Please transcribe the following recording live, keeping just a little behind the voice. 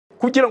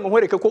kugira ngo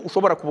nkwereke ko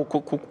ushobora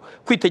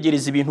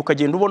kwitegereza ibintu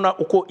ukagenda ubona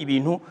uko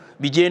ibintu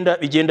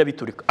bigenda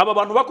biturika. Aba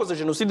bantu bakoze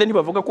genocide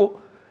ntibavuga ko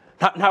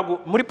ntabwo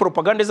muri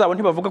propaganda zabo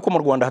ntibavuga ko mu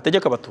Rwanda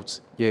hategeka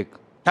abatutsi. Yego.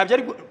 Ntabyo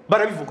ari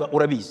barabivuga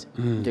urabizi.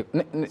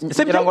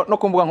 Kugira ngo no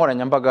kumbuga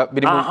nkoranyambaga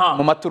biri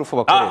mu maturufu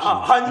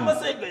bakoresha. Hanyuma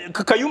se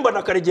Kayumba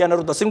na Karegeya na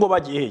Rudasingo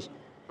bagiye hehe?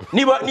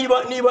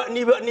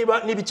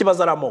 Niba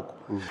ikibazo ari amoko.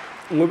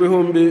 Mu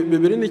bihumbi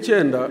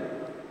 2009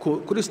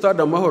 kuri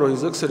stade Amahoro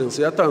His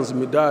Excellency yatanze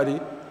imidari.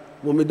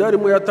 Mu midari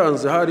imwe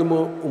yatanze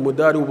harimo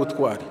umudari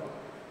w'ubutwari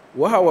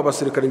wahawe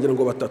abasirikare ngira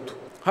ngo 3.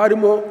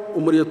 Harimo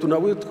umuriyetuna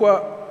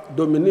witwa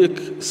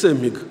Dominique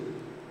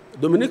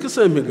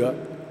Sempiga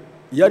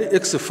yari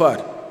ex-FAR,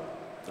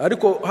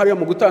 ariko hariya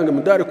mu gutanga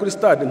imidari kuri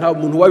stade nta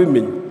muntu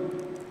wabimenye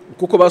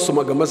kuko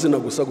basomaga amazina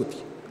gusa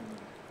gutya.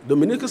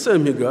 Dominique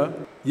Sempiga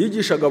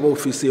yigishaga aba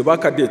ofisiye ba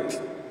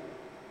kadete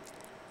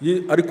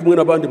ari kumwe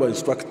n'abandi ba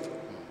instructor,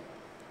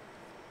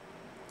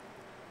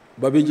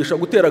 babigisha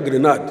gutera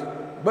grenade.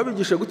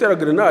 Babigisha gutera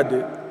grenade,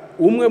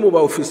 umwe mu ba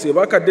ofisiye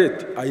ba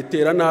kadete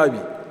ayitera nabi,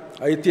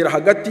 ayitera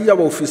hagati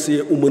y'aba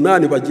ofisiye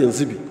 8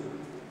 bagenzi be.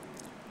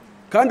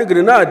 Kandi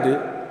grenade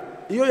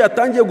iyo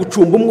yatangiye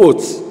gucumba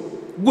umwotsi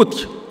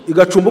gutya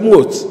igacumba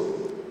umwotsi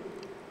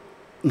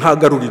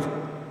ntagaruriro,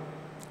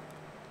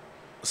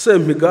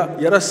 Sempiga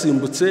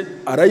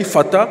yarasimbutse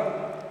arayifata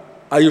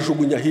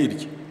ayijugunya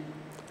hirya.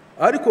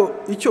 Ariko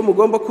icyo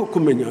mugomba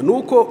kumenya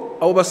nuko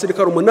abo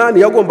basirikare 8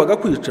 yagombaga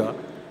kwica,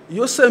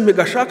 iyo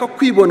Sempiga ashaka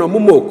kwibona mu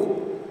moko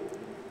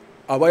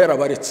aba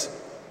yarabaretse.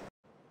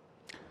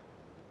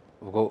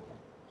 Ubwo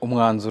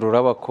umwanzuro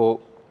uraba ko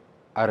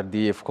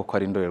RDF koko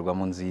ari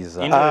indorerwamo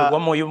nziza,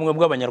 indorerwamo y'ubumwe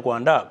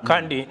bw'abanyarwanda.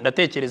 Kandi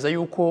ndatekereza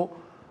yuko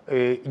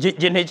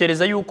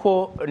ntekereza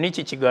yuko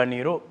n'iki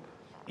kiganiro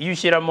iyo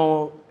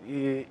ushyiramo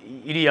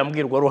iriya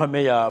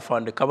mbwirwaruhame ya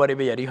Fande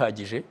Kabarebe yari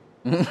ihagije.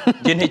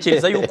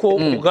 Ntekereza yuko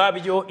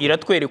ubwabyo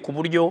iratwereka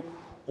uburyo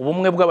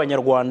ubumwe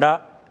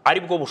bw'abanyarwanda ari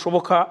bwo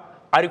bushoboka,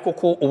 ariko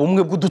ko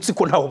ubumwe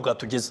bw'udutsiko ntaho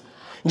bwatugeza.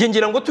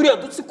 Ngira ngo turiya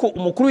dutsiko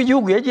umukuru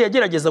w'igihugu yagiye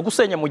agerageza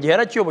gusenya mu gihe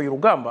yarakiyoboye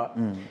urugamba,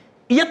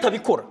 iyo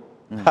atabikora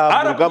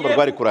urugamba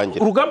rwari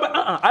kurangira.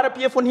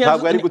 RPF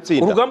ntiyazi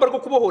urugamba rwo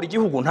kubohora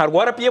igihugu,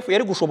 ntarwo RPF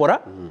yari gushobora.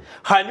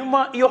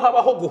 Hanyuma iyo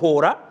habaho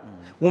guhora,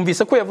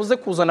 wumvise ko yavuze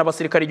kuzana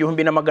abasirikare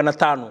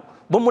 1500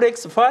 bo muri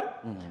ex-FAR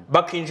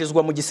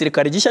bakinjizwa mu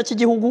gisirikare gishya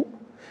cy'igihugu.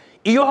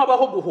 Iyo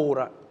habaho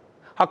guhora,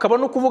 hakaba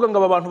no kuvuga ngo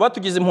aba bantu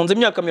batugize impunzi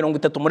imyaka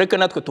 30 mureke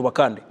natwe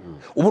tubakande.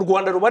 Ubu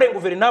Rwanda rubare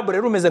guverinable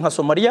rumeze nka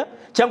Somalia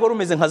cyangwa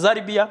rumeze nka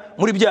Zambia,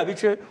 muri bya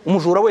bice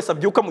umujura wese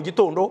abyuka mu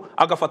gitondo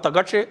agafata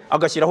agace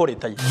agashyiraho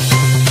leta ye.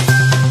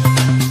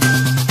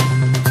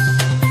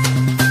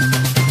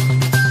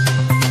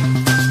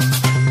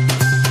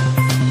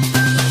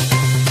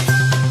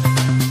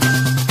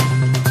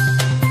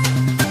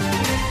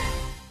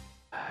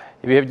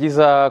 Ibihe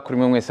byiza kuri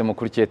mwe mwese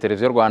mukurikiye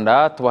televiziyo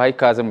Rwanda, tubaha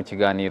ikaze mu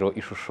kiganiro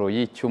ishusho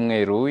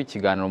y'icyumweru.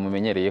 Ikiganiro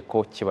mumenyereye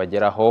ko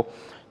kibageraho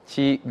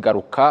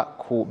kigaruka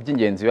ku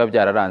by'ingenzi biba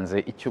byararanze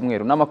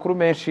icyumweru n'amakuru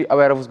menshi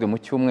aba yaravuzwe mu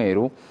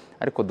cyumweru,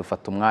 ariko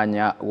dufata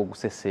umwanya wo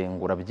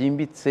gusesengura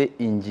byimbitse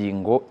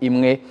ingingo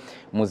imwe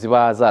mu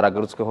ziba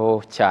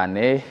zaragarutsweho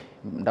cyane.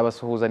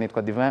 Ndabasuhuza,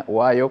 nitwa Divin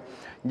Wayo,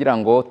 ngira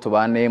ngo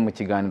tubane mu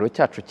kiganiro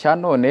cyacu cya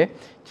none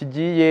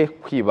kigiye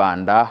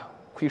kwibanda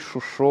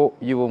ishusho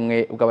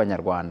y'ubumwe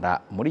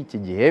bw'abanyarwanda muri iki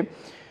gihe,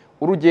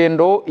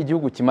 urugendo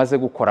igihugu kimaze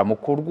gukora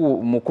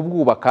mu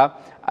kubwubaka,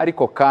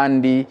 ariko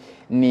kandi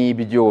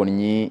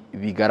n'ibyonnyi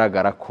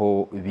bigaragara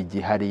ko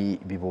bigihari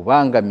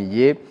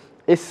bibubangamiye.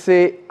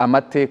 Ese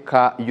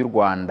amateka y'u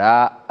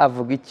Rwanda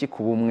avuga iki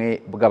ku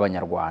bumwe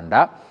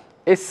bw'abanyarwanda?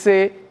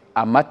 Ese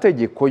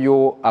amategeko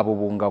yo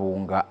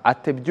abubungabunga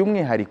ate?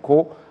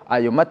 By'umwihariko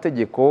ayo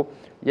mategeko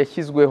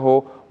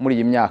yashyizweho muri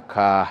iyi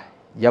myaka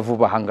ya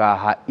vuba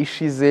ahangaha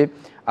ishize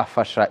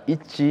afasha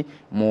iki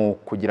mu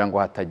kugira ngo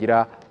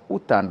hatagira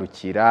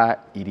utandukira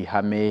iri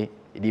hame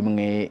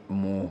rimwe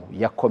mu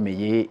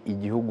yakomeye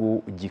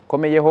igihugu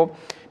gikomeyeho?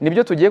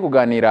 Nibyo tugiye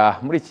kuganira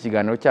muri iki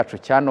kiganiro cyacu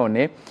cya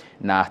none.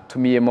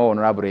 Natumiyemo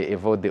Honorable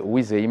Evode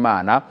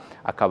Uwizeyimana,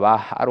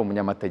 akaba ari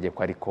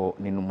umunyamategeko ariko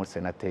ni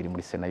n'umusenateri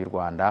muri Sena y'u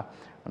Rwanda.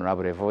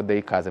 Honorable Evode,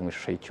 ikaze mu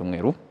ishusho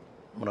y'icyumweru.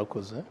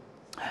 Murakoze.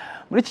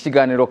 Muri iki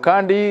kiganiro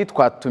kandi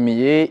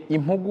twatumiye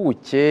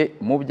impuguke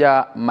mu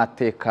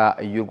by'amateka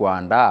y'u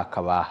Rwanda,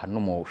 akaba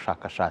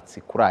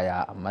n'umushakashatsi kuri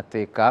aya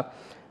mateka,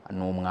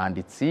 ni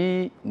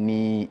umwanditsi,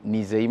 ni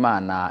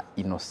Nizeyimana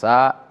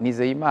Innocent.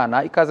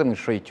 Nizeyimana, ikaze mu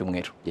ishusho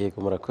y'icyumweru.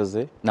 Yego,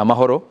 murakoze.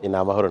 Namahoro? Ni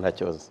amahoro, nta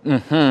kibazo.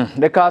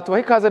 Reka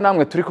tubahe ikaze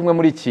namwe turi kumwe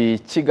muri iki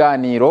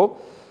kiganiro.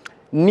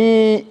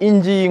 Ni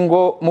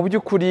ingingo mu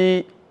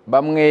by'ukuri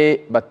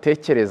bamwe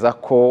batekereza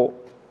ko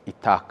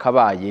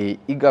itakabaye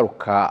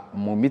igaruka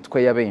mu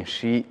mitwe ya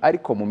benshi,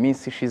 ariko mu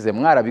minsi ishize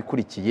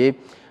mwarabikurikiye,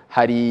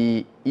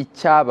 hari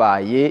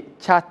icyabaye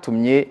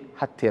cyatumye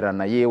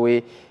haterana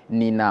yewe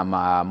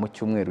n'inama mu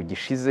cyumweru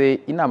gishize.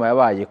 Inama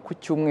yabaye ku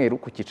cyumweru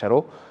ku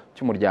cyicaro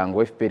cy'umuryango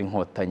wa FPR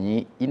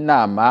Inkotanyi,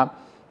 inama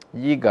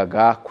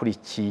yigaga kuri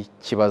iki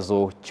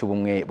kibazo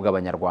cy'ubumwe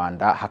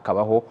bw'abanyarwanda,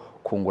 hakabaho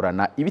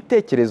kungurana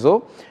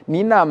ibitekerezo. Ni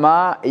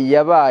inama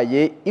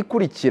yabaye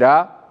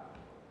ikurikira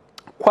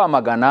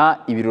kwamagana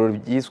ibirori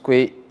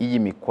byiswe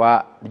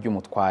iyimikwa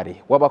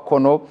ry'umutware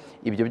w'abakono.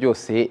 Ibyo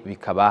byose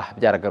bikaba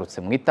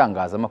byaragarutse mu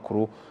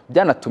itangazamakuru,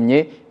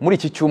 byanatumye muri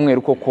iki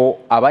cyumweru koko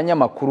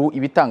abanyamakuru,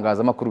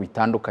 ibitangazamakuru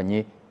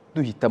bitandukanye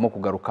duhitamo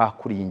kugaruka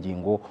kuri iyi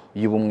ngingo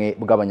y'ubumwe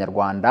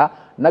bw'abanyarwanda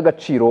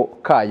n'agaciro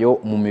kayo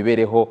mu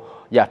mibereho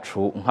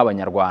yacu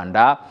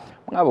nk'abanyarwanda.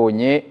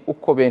 Mwabonye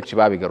uko benshi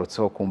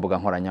babigarutseho ku mbuga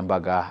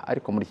nkoranyambaga,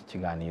 ariko muri iki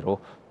kiganiro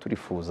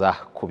turifuza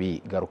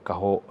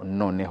kubigarukaho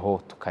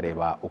noneho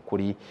tukareba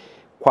ukuri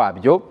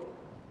kwabyo.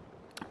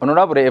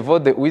 Honorable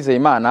Evode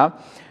Uwizeyimana,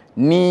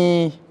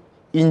 ni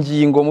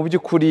ingingo mu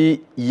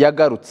by'ukuri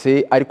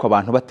yagarutse ariko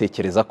abantu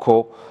batekereza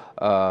ko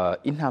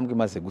intambwe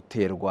imaze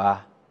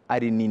guterwa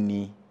ari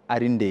nini,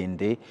 ari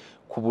ndende,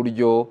 ku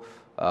buryo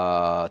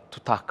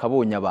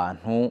tutakabonye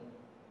abantu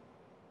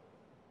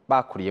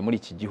bakuriye muri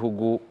iki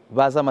gihugu,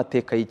 bazi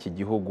amateka y'iki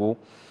gihugu,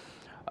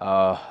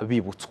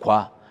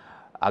 bibutswa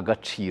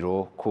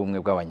agaciro k'ubumwe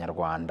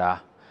bw'abanyarwanda.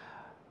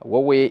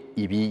 Wowe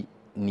ibi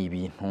ni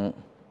ibintu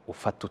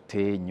ufata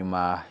ute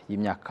nyuma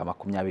y'imyaka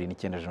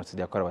 29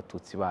 Jenoside yakorewe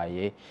Abatutsi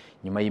baye,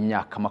 nyuma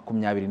y'imyaka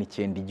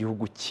 29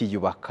 igihugu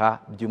kiyubaka,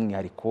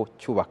 by'umwihariko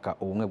cyubaka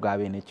ubumwe bwa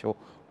bene cyo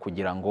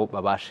kugira ngo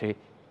babashe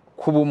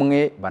kuba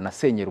umwe,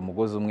 banasenyera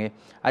umugozi umwe,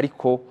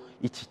 ariko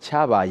iki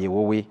cyabaye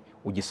wowe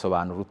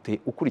ugisobanura ute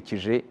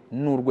ukurikije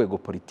n'urwego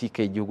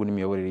politike y'igihugu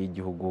n'imiyoborere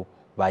y'igihugu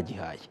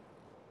bagihaye?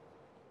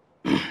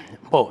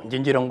 Njye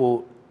ngira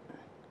ngo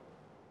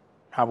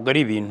ntabwo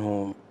ari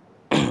ibintu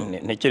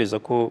ntekereza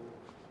ko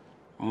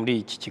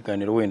muri iki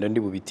kiganiro wenda ndi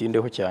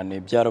bubitindeho cyane.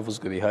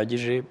 Byaravuzwe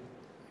bihagije,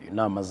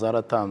 inama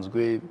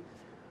zaratanzwe,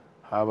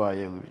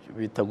 habaye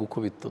bita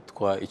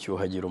gukubitwa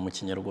icyuhagiro mu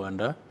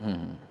Kinyarwanda,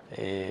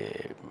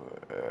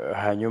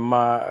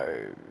 hanyuma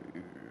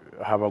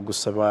haba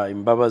gusaba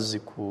imbabazi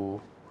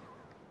ku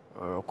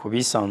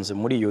bisanze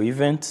muri iyo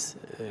event.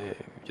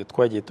 Ibyo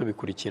twagiye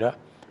tubikurikira,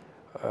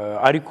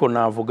 ariko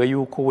navuga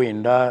yuko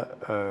wenda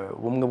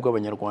ubumwe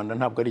bw'abanyarwanda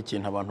ntabwo ari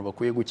ikintu abantu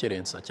bakwiye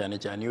gukerensa, cyane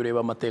cyane iyo ureba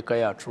amateka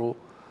yacu,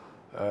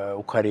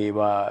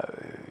 ukareba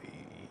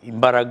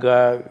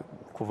imbaraga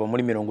kuva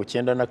muri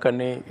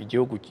 1994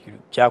 igihugu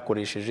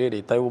cyakoresheje,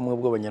 leta y'ubumwe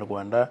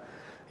bw'abanyarwanda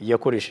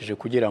yakoresheje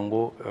kugira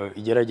ngo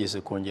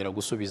igerageze kongera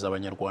gusubiza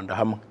abanyarwanda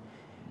hamwe.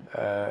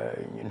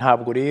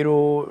 Ntabwo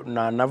rero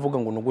navuga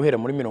ngo nuguhera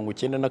muri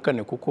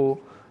 1994, kuko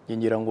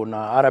ngira ngo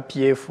na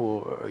RDF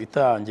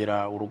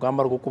itangira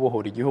urugamba rwo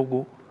kubohora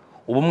igihugu,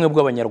 ubumwe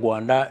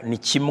bw'abanyarwanda ni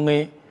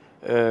kimwe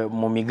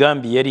mu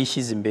migambi yari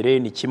ishyize imbere,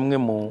 ni kimwe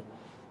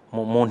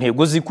mu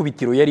ntego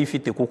z'ikubitiro yari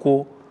ifite,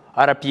 kuko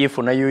RDF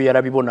nayo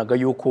yarabibonaga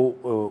yuko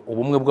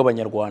ubumwe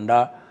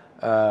bw'abanyarwanda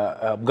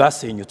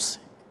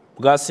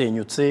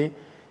bwasenyutse.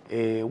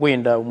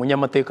 Wenda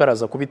umunyamateka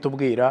araza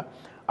kubitubwira,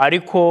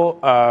 ariko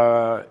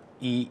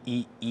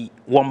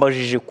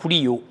wambajije kuri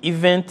iyo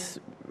event,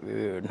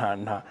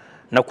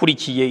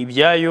 nakurikiye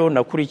ibyayo,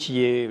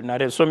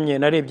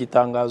 narebye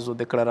itangazo,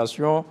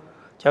 declaration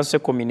cyangwa se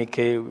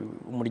communique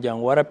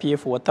umuryango wa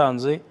RDF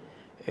watanze.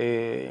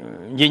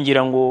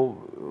 Ngira ngo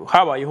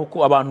habayeho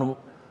ko abantu,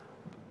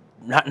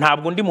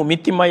 ntabwo ndi mu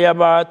mitima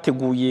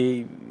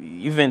y'abateguye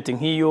event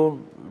nk'iyo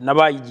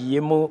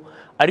n'abayigiyemo,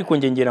 ariko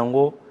ngira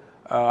ngo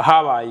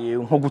habaye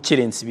nko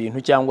gukerensa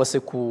ibintu cyangwa se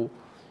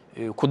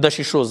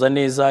kudashishoza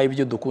neza,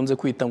 ibyo dukunze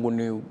kwita ngo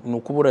ni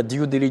ukubura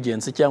due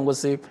diligence, cyangwa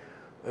se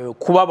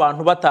kuba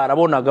abantu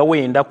batarabonaga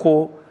wenda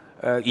ko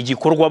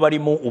igikorwa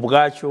barimo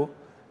ubwacyo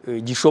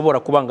gishobora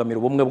kubangamira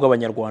ubumwe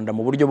bw'abanyarwanda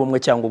mu buryo bumwe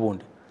cyangwa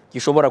ubundi,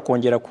 gishobora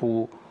kongera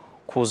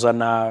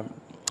kuzana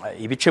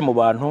ibice mu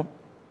bantu.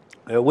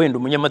 Wenda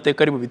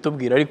umunyamateka ari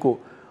bubitubwira, ariko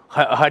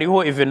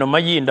hariho evenoma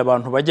yindi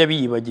abantu bajya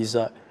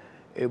biyibagiza.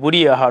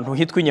 Buriya ahantu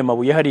hitwa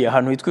Inyamabuye, hariya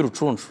ahantu hitwa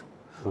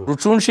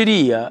Rucunshu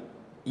iriya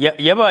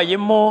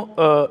yabayemo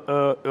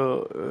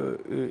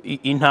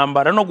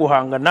intambara no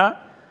guhangana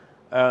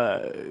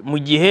mu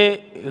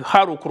gihe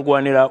hari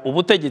ukurwanira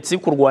ubutegetsi,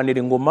 kurwanira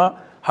ingoma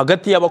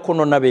hagati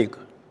y'abakono n'abega.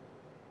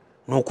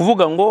 Ni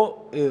ukuvuga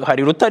ngo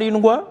hari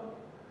Rutarindwa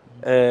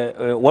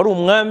wari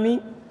umwami,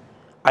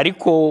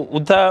 ariko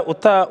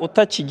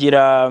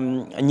utakigira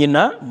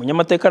nyina,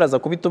 umunyamateka araza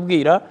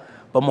kubitubwira,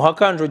 bamuha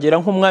Kanjogera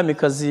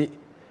nk'umwamikazi,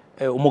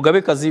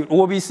 umugabekazi,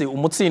 uwo bise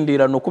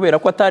umutsindirano kubera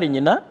ko atari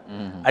nyina,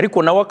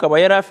 ariko nawe akaba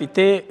yari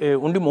afite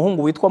undi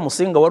muhungu witwa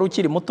Musinga wari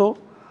ukiri muto,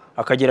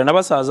 akagira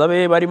n'abasaza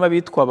be barimo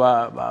abitwa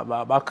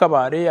ba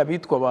Kabare,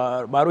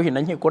 abitwa ba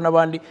Ruhinankiko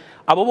n'abandi.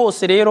 Abo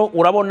bose rero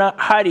urabona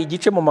hari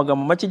igice mu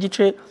magambo make,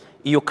 igice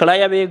iyo kara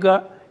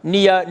y'abega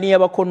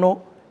n'iy'abakono,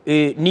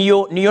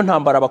 niyo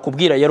ntambara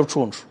bakubwira ya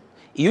Rucunshu.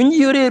 Iyo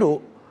ngiyo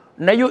rero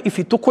nayo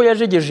ifite uko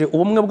yajegeje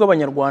ubumwe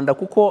bw'abanyarwanda,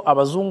 kuko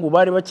abazungu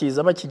bari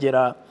bakiza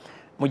bakigera,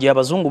 mu gihe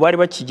abazungu bari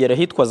bakigera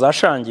hitwa za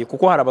Shangi,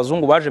 kuko hari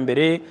abazungu baje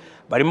mbere,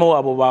 barimo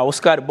abo ba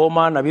Oscar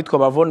Bowman, abitwa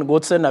ba Von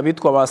Gotzen,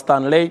 abitwa ba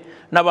Stanley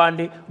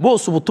n'abandi.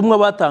 Bose ubutumwa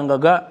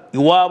batangaga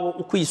iwabo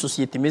uko iyi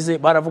sosiyete imeze,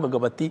 baravugaga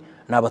bati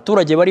ni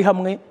abaturage bari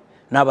hamwe,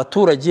 ni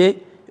abaturage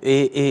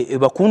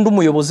bakunda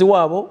umuyobozi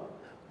wabo,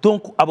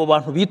 donc abo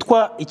bantu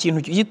bitwa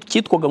ikintu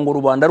cyitwaga ngo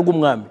rubanda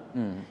rw'umwami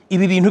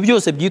ibi bintu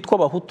byose byitwa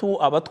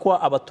abahutu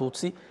abatwa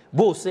abatutsi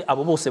bose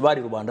abo bose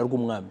bari rubanda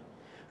rw'umwami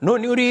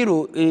none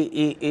rero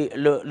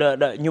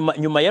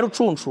nyuma ya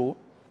rucunshu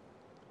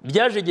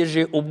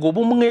byajegeje ubwo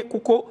bumwe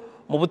kuko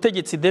mu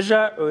butegetsi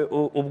deja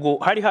ubwo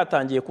hari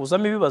hatangiye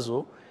kuzamo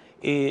ibibazo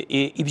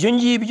ibyo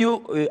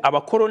ngibyo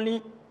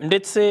abakoloni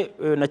ndetse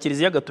na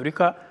Kiliziya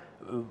Gatolika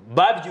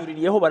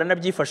babyuririyeho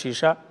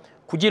baranabyifashisha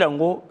kugira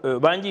ngo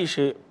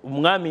bangishe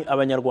umwami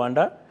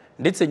abanyarwanda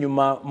ndetse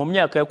nyuma mu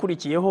myaka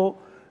yakurikiyeho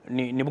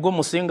nibwo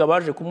Musinga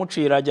baje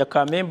kumucira ajya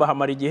Kamemba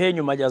hamara igihe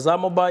nyuma ajya za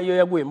Moba iyo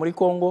yaguye muri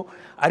Kongo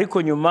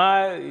ariko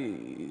nyuma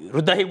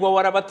Rudahigwa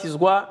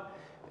warabatizwa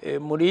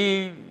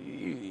muri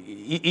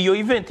iyo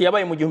event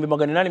yabaye mu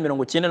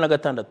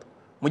 1896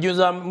 mu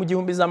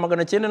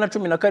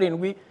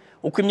 1917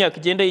 uko imyaka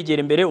igenda yigera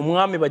imbere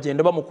umwami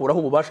bagenda bamukuraho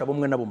ububasha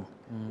bumwe na bumwe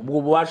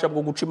ubwo bubasha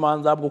bwo guca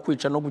imanza bwo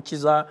kwica no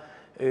gukiza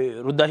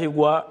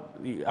Rudahigwa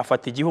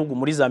afata igihugu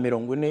muri za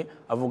 40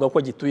 avuga ko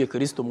agituye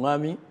Kristo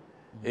umwami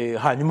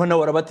hanyuma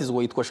nawe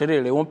arabatizwa yitwa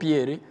Charles Léon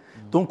Pierre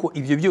donc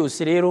ibyo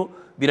byose rero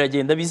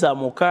biragenda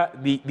bizamuka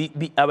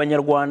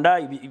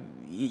abanyarwanda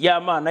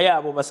y'amana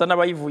yabo basa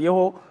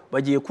n'abayivuyeho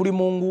bagiye kuri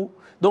Mungu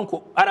donc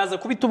araza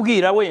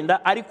kubitubwira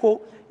wenda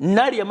ariko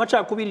nari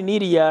amacakubiri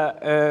niriya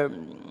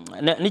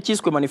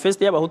n'ikiswe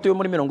manifeste y'abahutu yo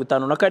muri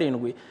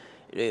 57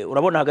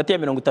 urabona hagati ya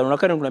 57 na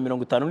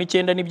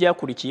 59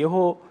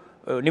 n'ibyakurikiyeho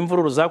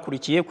n'imvururu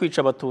zakurikiye kwica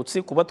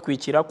abatutsi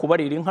kubatwikira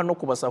kubarira inka no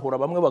kubasahura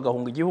bamwe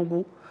bagahunga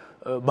igihugu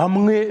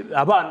bamwe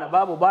abana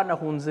babo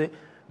banahunze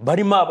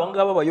barimo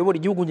abangaba bayobora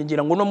igihugu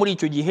ngira ngo no muri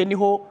icyo gihe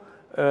niho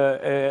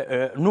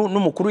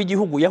n'umukuru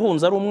w'igihugu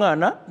yahunze ari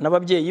umwana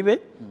n'ababyeyi be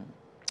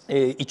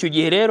icyo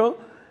gihe rero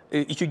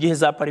icyo gihe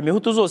za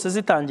parimehutu zose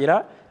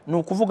zitangira ni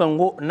ukuvuga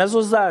ngo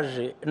nazo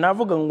zaje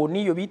navuga ngo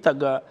niyo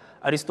bitaga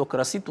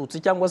aristocracy tutsi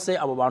cyangwa se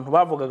abo bantu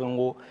bavugaga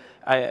ngo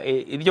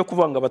ibyo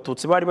kuvanga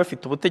abatutsi bari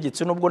bafite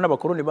ubutegetsi nubwo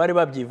n'abakoroni bari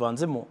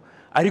babyivanzemo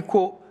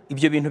ariko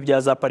ibyo bintu bya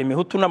za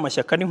parimehutu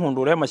n'amashyaka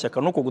n'inkundura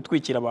y'amashyaka no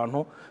kugutwikira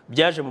abantu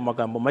byaje mu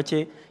magambo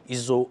make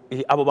izo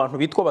abo bantu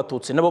bitwa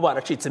abatutsi nabo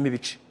baracitsemo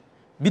ibice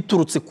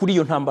biturutse kuri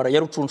iyo ntambara ya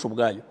rucunshu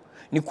bwayo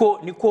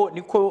niko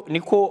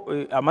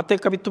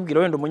amateka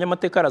bitubwira wenda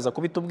umunyamateka araza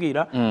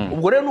kubitubwira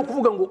ubwo rero no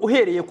kuvuga ngo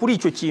uhereye kuri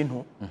icyo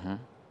kintu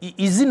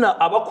izina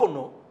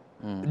abakono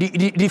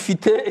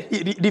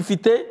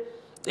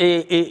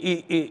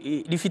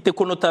rifite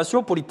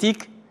connotation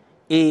politique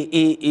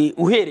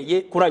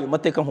uhereye kuri ayo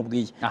mateka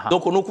nkubwiye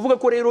donc no kuvuga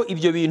ko rero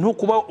ibyo bintu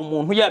kuba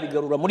umuntu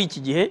yabigarura muri iki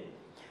gihe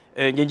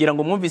ngira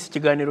ngo mwumvise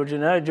ikiganiro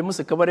General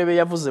James Kabarebe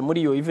yavuze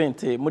muri iyo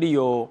event muri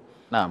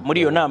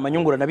iyo nama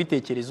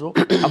nyunguranabitekerezo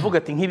avuga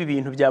ati nk'ibi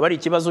bintu byaba ari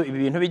ikibazo ibi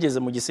bintu bigeze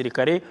mu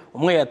gisirikare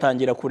umwe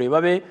yatangira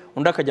kureba be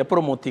undi akajya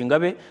promotinga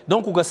be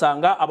donc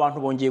ugasanga abantu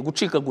bongeye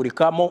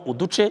gucikagurikamo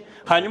uduce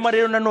hanyuma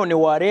rero nanone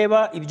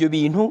wareba ibyo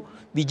bintu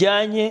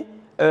bijyanye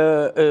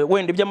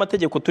wenda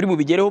iby'amategeko turi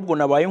bubigereho ubwo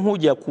nabaye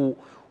nkujya ku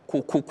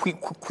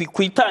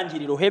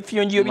itangiriro hepfo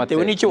iyo ngiyo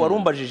bitewe n'icyo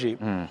warumbajije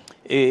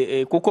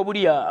kuko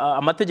buriya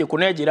amategeko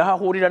nayo agira aho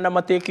ahurira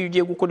n'amateka iyo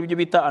ugiye gukora ibyo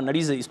bita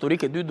analyse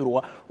historique du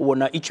droit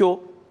ubona icyo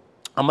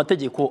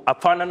amategeko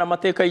apfana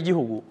n'amateka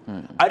y'igihugu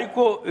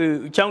ariko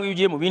cyangwa iyo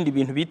ugiye mu bindi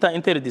bintu bita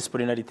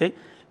interdisciplinarité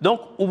donc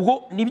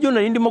ubwo nibyo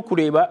nari ndimo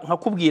kureba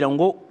nkakubwira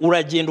ngo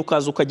uragenda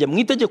ukaza ukajya mu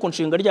itegeko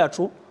nshinga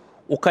ryacu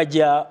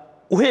ukajya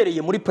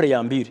uhereye muri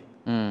preambule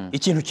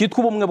ikintu cyitwa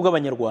ubumwe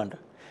bw'abanyarwanda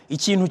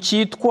ikintu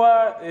cyitwa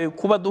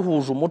kuba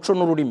duhuje umuco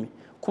n'ururimi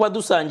kuba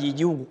dusangiye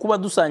igihugu kuba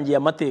dusangiye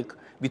amateka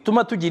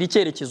bituma tugira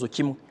icyerekezo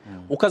kimwe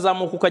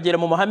ukazamuka ukagera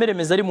mu mahame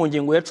remezo ari mu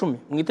ngingo ya 10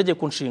 mu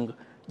itegeko nshinga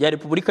rya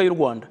Repubulika y'u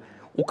Rwanda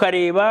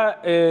ukareba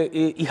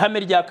ihame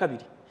rya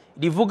kabiri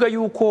rivuga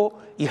yuko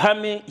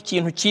ihame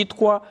ikintu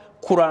cyitwa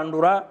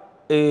kurandura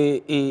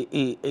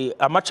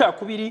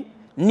amacakubiri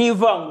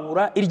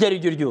n'ivangura iryo ari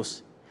ryo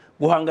ryose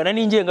guhangana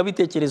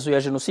n'ingengabitekerezo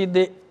ya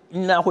jenoside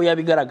naho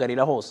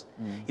yabigaragarira hose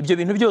ibyo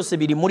bintu byose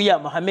biri muri ya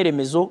mahame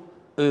remezo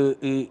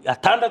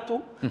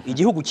atandatu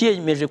igihugu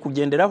kiyemeje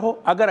kugenderaho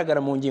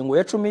agaragara mu ngingo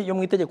ya 10 yo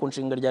mu itegeko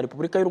nshinga rya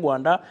Repubulika y'u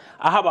Rwanda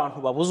aho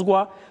abantu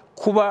babuzwa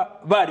kuba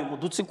bari mu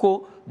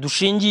dutsiko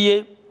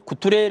dushingiye ku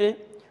turere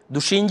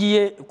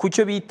dushingiye ku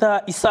cyo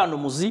bita isano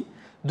muzi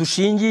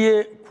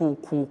dushingiye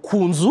ku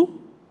nzu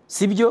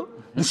sibyo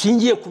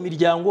dushingiye ku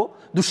miryango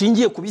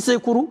dushingiye ku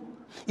bisekuru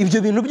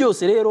ibyo bintu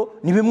byose rero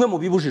ni bimwe mu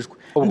bibujijwe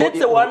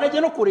ndetse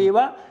wanajya no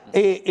kureba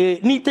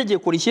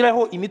n'itegeko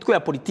rishyiraho imitwe ya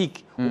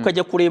politiki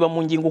ukajya kureba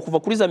mu ngingo kuva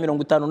kuri za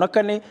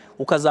 54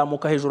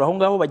 ukazamuka hejuru aho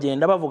ngaho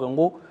bagenda bavuga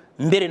ngo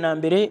mbere na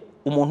mbere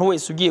umuntu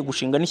wese ugiye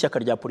gushinga n'ishyaka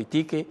rya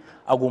politike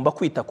agomba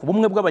kwita ku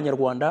bumwe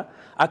bw'abanyarwanda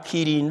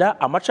akirinda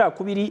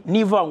amacakubiri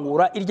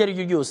n'ivangura iryo ari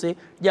ryo ryose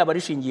ryaba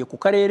rishingiye ku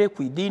karere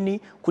ku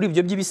idini kuri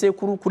ibyo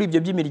by'ibisekuru kuri ibyo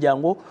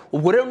by'imiryango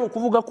ubwo rero ni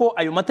ukuvuga ko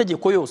ayo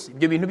mategeko yose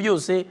ibyo bintu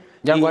byose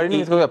cyangwa hari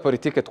n'imitwe ya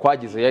politike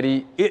twagize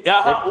yari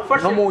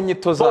no mu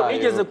nyito zayo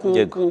nigeze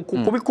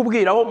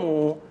kubikubwiraho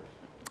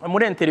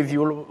muri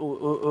interview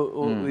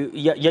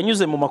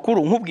yanyuze mu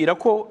makuru nkubwira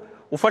ko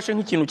ufashe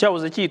nk'ikintu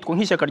cyahoze cyitwa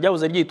nk'ishyaka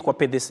ryahoze ryitwa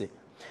PDC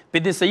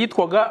PDC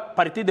yitwaga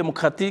Parti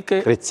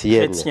Démocratique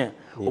Chrétien.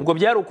 ubwo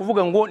byari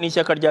ukuvuga ngo ni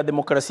ishyaka rya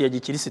demokarasi ya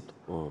gikirisitu.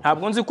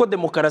 Ntabwo nzi ko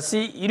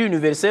demokarasi iri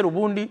universelle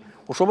ubundi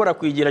ushobora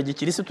kwigira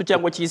gikirisitu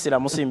cyangwa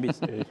cy'Isilamu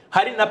simbizi.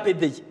 Hari na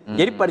PDI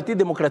yari Parti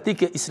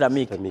Démocratique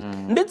Islamique.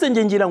 Ndetse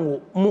nge ngira ngo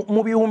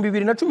mu bihumbi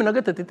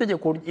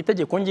 2013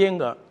 itegeko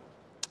ngenga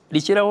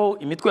rishyiraho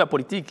imitwe ya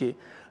politike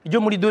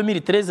ryo muri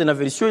 2013 na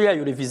version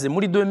yayo revize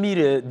muri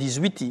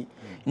 2018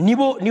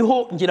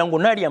 niho ngira ngo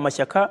nari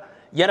amashyaka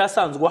yari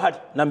asanzwe ahari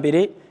na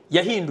mbere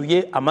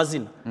yahinduye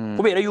amazina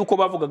kubera yuko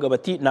bavugaga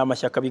bati na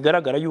amashyaka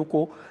bigaragara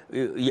yuko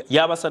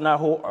yabasa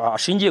naho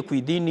ashingiye ku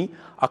idini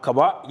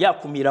akaba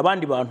yakumira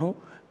abandi bantu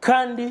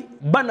kandi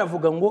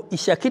banavuga ngo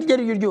ishyaka iryo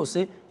ari ryo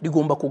ryose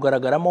rigomba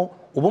kugaragaramo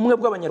ubumwe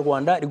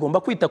bw'abanyarwanda, rigomba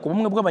kwita ku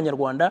bumwe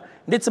bw'abanyarwanda,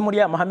 ndetse muri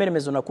ya mahame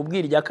remezo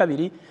nakubwira irya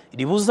kabiri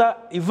ribuza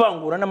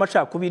ivangura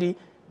n'amacakubiri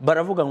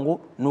baravuga ngo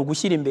ni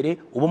ugushyira imbere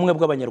ubumwe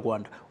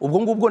bw'abanyarwanda.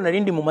 Ubwo ngubwo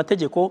narindi mu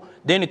mategeko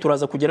then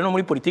turaza kugera no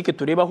muri politike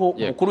turebaho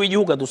umukuru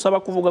w'igihugu adusaba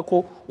kuvuga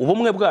ko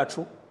ubumwe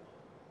bwacu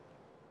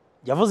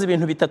yavuze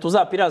ibintu bitatu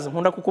za pirazi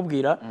nkunda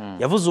kukubwira.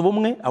 Yavuze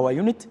ubumwe, our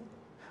unity,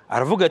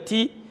 aravuga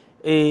ati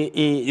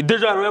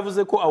deja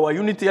yavuze ko our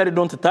unity yari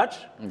don't touch.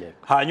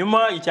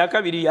 Hanyuma icya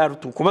kabiri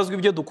kubazwa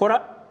ibyo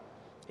dukora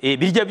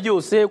birya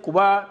byose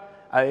kuba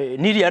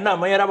niriya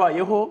nama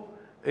yarabayeho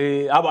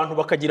abantu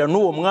bakagira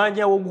n'uwo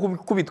mwanya wo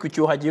gukubitwa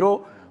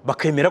icyuhagiro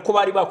bakemera ko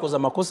bari bakoze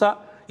amakosa.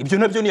 Ibyo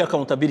nabyo ni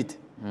accountability.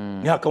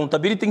 Ni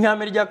accountability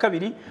nk'ihame rya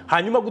kabiri.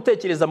 Hanyuma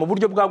gutekereza mu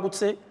buryo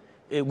bwagutse,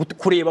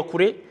 kureba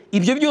kure.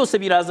 Ibyo byose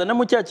birazana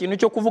mu cya kintu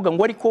cyo kuvuga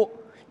ngo ariko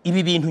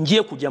ibi bintu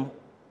ngiye kujyamo,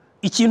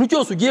 ikintu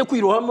cyose ugiye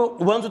kwirohamo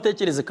ubanza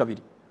utekereze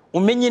kabiri,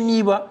 umenye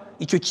niba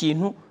icyo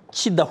kintu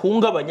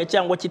kidahungabanya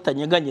cyangwa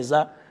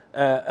kitanyeganyeza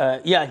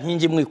ya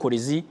nkingi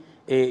mwikorezi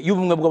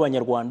y'ubumwe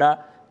bw'abanyarwanda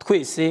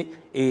twese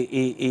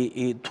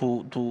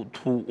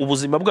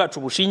ubuzima bwacu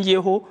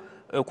bushingiyeho.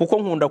 Kuko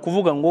nkunda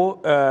kuvuga ngo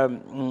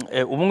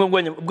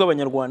ubumwe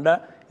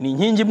bw'abanyarwanda ni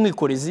inkingi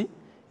mwikorezi,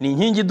 ni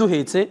inkingi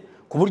duhetse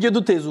ku buryo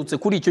dutezutse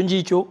kuri icyo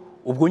ngicyo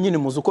ubwo nyine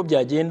muzi uko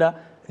byagenda.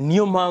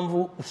 Niyo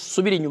mpamvu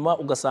usubira inyuma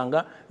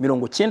ugasanga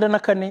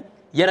 94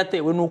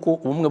 yaratewe nuko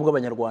ubumwe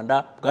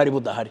bw'abanyarwanda bwari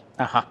budahari.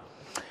 Aha,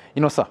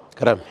 Inosa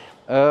Karame,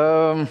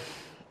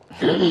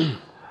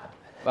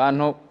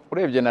 bantu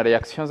urebye na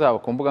reaction zabo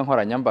ku mbuga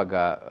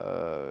nkoranyambaga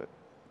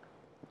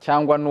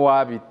cyangwa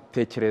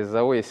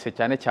n'uwabitekereza wese,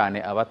 cyane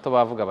cyane abato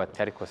bavuga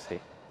bati ariko se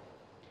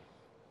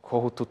ko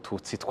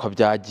hutututsi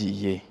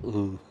twabyagiye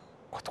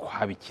ko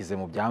twabikize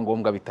mu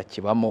byangombwa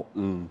bitakibamo,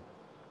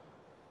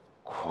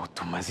 ko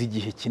tumaze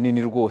igihe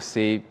kinini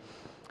rwose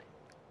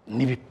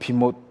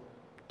n'ibipimo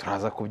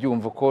turaza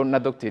kubyumva ko na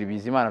Dr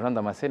Bizimana Jean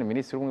Damascene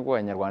Minisitiri w'Ubumwe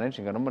bw'Abanyarwanda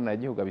n'Inshingano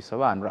Mboneragihugu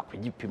abisobanura ko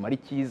igipimo ari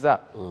cyiza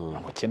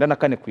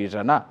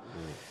 94%.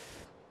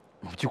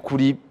 Mu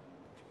by'ukuri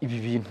ibi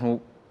bintu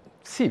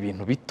si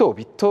ibintu bito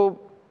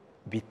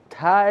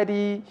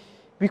bitari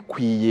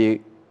bikwiye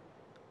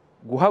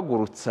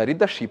guhagurutsa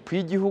leadership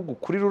y'igihugu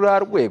kuri rura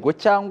rwego,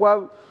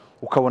 cyangwa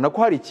ukabona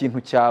ko hari ikintu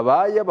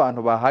cyabaye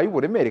abantu bahaye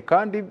uburemere.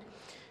 Kandi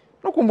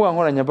no ku mbuga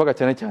nkoranyambaga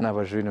cyane cyane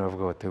abajene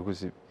bavuga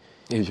bateguze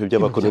ibyo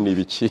by'abakono ni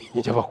ibiki,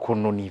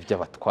 iby'abakono ni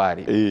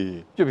iby'abatware,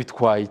 byo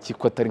bitwaye iki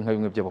ko atari nka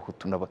bimwe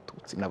by'abahutu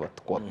n'abatutsi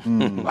n'abatwa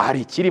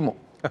hari ikirimo.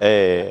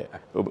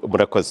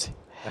 Murakoze.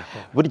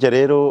 Burya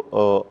rero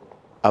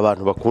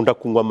abantu bakunda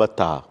kunywa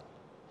amata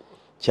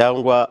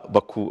cyangwa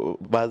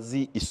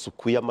bazi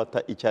isuku y'amata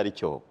icyo ari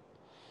cyo,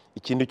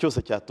 ikintu cyose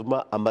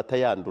cyatuma amata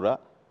yandura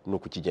ni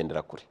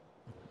ukukigendera kure.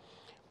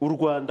 U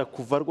Rwanda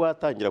kuva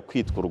rwatangira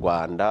kwitwa u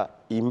Rwanda,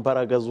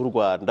 imbaraga z'u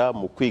Rwanda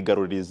mu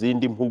kwigarurira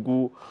izindi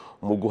mpugu,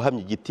 mu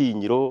guhamya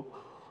igitinyiro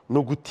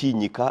no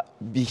gutinyika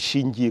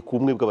bishingiye ku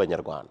bumwe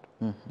bw'abanyarwanda.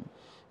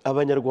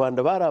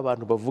 Abanyarwanda bari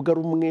abantu bavuga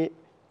rumwe,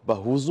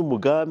 bahuza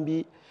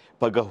umugambi,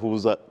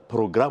 bagahuza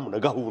porogaramu na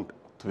gahunda,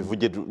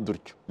 tubivuge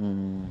dutyo.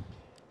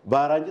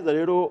 Barangiza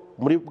rero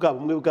muri bwa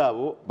bumwe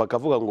bwabo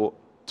bakavuga ngo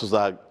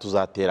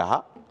tuzatera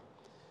aha,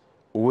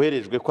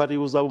 uwerejwe ko ari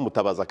uzaba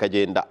umutabaza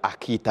akagenda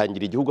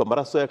akitangira igihugu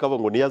amaraso ye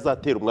akavuga ngo niyo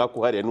azatera umwaka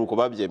uhariye, nuko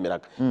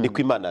babyemeraga,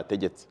 niko Imana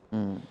yategetse.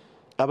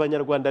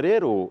 Abanyarwanda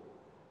rero,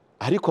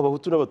 ariko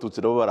abahutu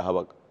n'abatutsi nabo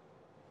barahabaga,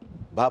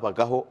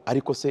 babagaho.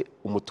 Ariko se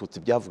umututsi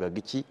byavugaga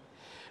iki?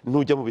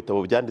 Nujya mu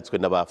bitabo byanditswe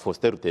na ba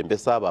Faustin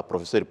Rutembesa, ba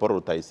Professeur Paul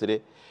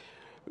Rutayisire,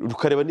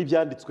 ukareba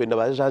n'ibyanditswe na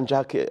ba Jean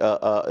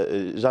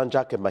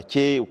Jacques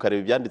Make,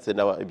 ukareba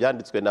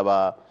ibyanditswe na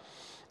ba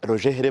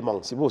Roger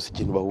Heremansi, bose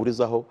ikintu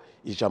bahurizaho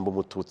ijambo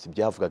umututsi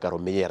byavugaga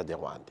Romeyere de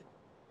Rwanda.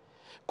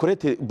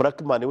 Kurete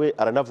Blackman we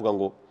aranavuga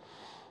ngo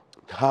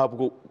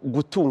ntabwo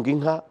gutunga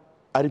inka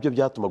ari byo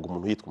byatumaga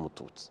umuntu yitwa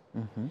umututsi.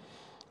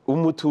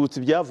 Umututsi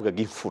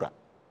byavugaga imfura.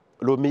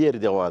 Romeyere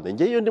de Rwanda,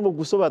 ngeyo ndimo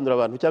gusobanura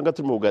abantu cyangwa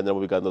turimo kuganira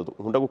mu biganiro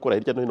nkunda gukora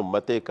hirya no hino mu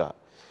mateka,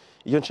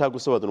 iyo nshaka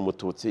gusobanura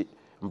umututsi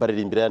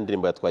mbarira imbere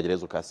y'indirimbo ya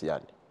Twagerezo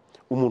Kasiyani.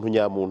 Umuntu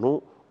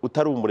nyamuntu,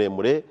 utari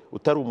umuremure,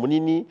 utari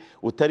umunini,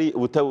 utari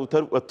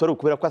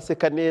kubera ko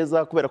aseka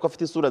neza, kubera ko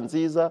afite isura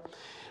nziza,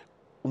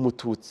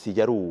 umututsi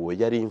yari uwo,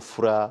 yari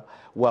imfura,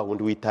 wa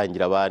wundi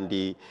witangira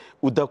abandi,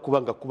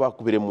 udakubanga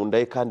kubakubire mu nda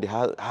ye kandi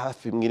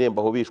hafi mu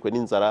irembo aho bishwe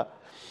n'inzara.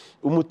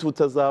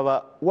 Umututsi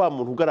azaba wa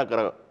muntu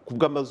ugaragara ku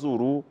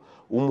bw'amazuru,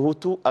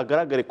 umuhutu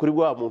agaragare kuri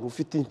wa muntu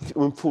ufite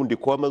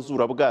impfundiko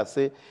w'amazuru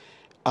abwase.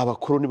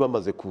 Abakoroni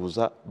bamaze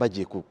kuza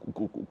bagiye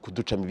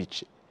kuducamo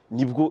ibice,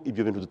 nibwo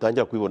ibyo bintu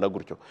dutangira kubibona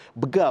gutyo,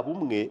 bwa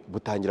bumwe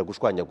butangira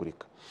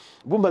gushwanyagurika.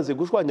 Bumaze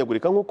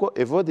gushwanyagurika nk'uko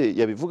Evode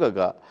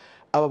yabivugaga,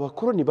 aba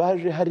bakoroni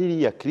baje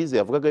hariya krize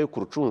yavugaga yo ku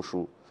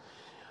rucunshu,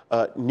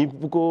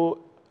 nibwo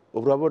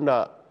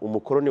urabona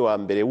umukoroni wa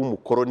mbere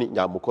w'umukoroni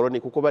nyamukoroni,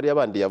 kuko bariya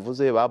bandi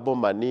yavuze ba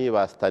Bomani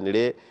ba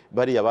Stanley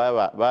bariya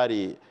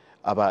bari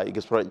aba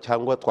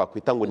cyangwa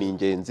twakwita ngo ni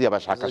ingenzi,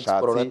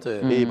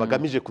 abashakashatsi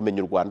bagamije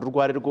kumenya u Rwanda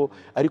urwo ari rwo,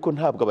 ariko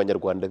ntabwo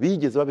abanyarwanda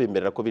bigeze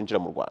babemerera ko binjira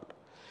mu Rwanda.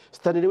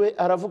 Stanley we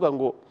aravuga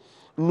ngo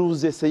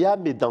nous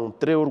essayons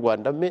d'entrer au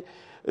Rwanda mais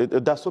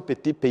dans ce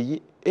petit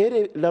pays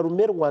et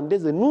l'armée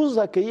rwandaise nous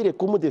accueillir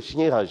comme des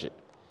chiens ragés.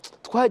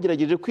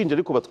 Twagerageje kwinjira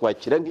ariko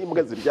batwakira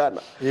nk'imbwa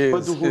ziryana,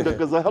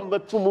 baduhundagazaho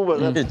amacumu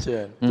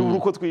tubura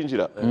uko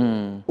twinjira.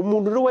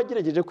 Umuntu rero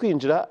wagerageje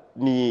kwinjira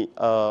ni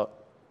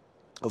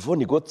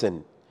Von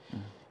Gotzen,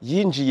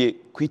 yinjiye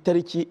ku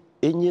itariki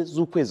 4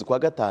 z'ukwezi kwa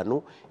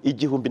gatanu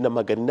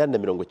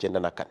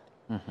 1894.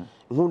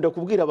 Nkunda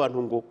kubwira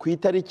abantu ngo ku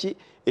itariki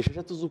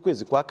 6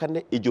 z'ukwezi kwa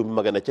kane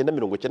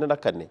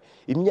 1994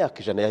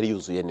 imyaka 100 yari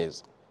yuzuye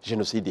neza,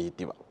 jenoside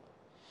ihitiba.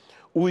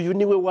 Uyu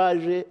niwe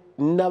waje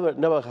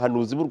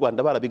n'abahanuzi b'u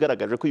Rwanda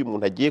barabigaragaje ko uyu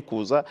muntu agiye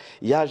kuza,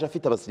 yaje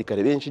afite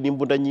abasirikare benshi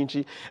n'imbunda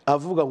nyinshi,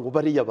 avuga ngo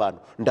bariya abantu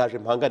ndaje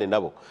mpangane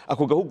nabo,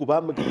 ako gahugu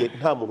bambwiye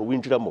nta muntu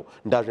winjiramo,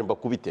 ndaje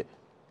mbakubite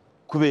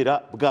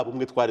kubera bwa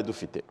bumwe twari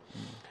dufite.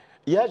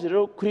 Yaje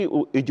rero kuri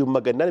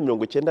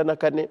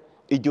 1894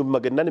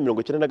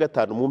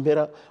 1895 mu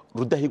mpera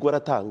Rudahigwa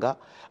aratanga,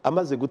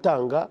 amaze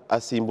gutanga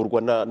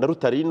asimburwa na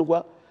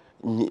Rutarindwa,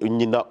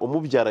 nyina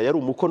umubyara yari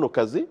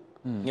umukonokazi.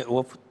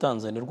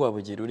 Uwatanze ni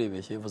Rwabugiri,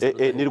 urebeshye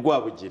ni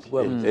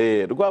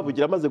Rwabugiri.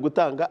 Rwabugiri amaze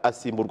gutanga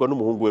asimburwa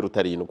n'umuhungu we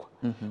Rutarindwa.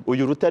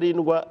 Uyu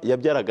Rutarindwa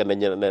yabyaraga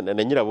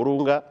na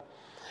Nyiraburunga,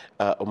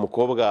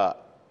 umukobwa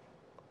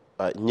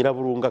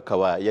Nyiraburunga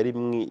akaba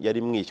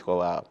yari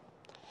mwishywa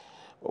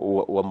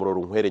wa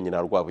Murorunkwere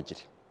nyina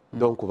Rwabugiri.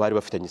 Donc bari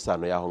bafitanye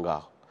isano yaho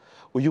ngaho.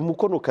 Uyu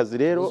mukonokazi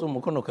rero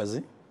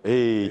umukonokazi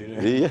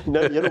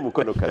yari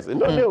umukonokazi.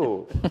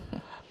 Noneho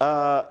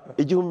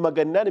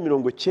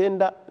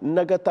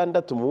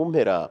 1896 mu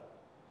mpera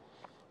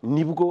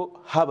nibwo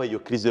habaye iyo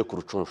krize yo ku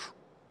rucunshu.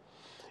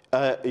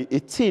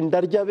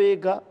 Itsinda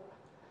ry'abega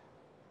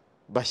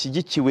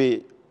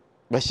bashyigikiye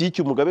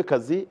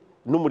umugabekazi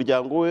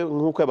n'umuryango we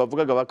nk'uko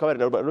yabavugaga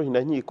bakabarira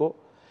Ruhinankiko,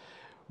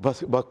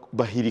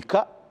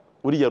 bahirika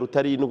uriya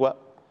Rutarindwa,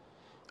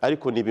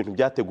 ariko ni ibintu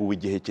byateguwe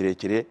igihe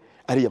kirekire.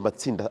 Ariya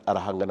matsinda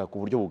arahangana ku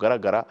buryo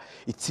bugaragara,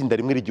 itsinda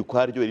rimwe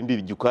rigikwaryo irindi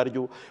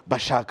rigikwaryo,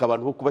 bashaka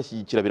abantu bo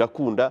kubashyigikira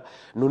birakunda.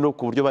 Noneho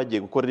ku buryo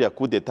bagiye gukora iriya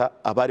kudeta,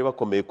 abari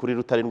bakomeye kuri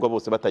Rutarindwa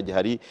bose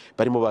batagihari,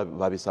 barimo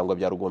babisangwa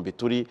bya Rugombi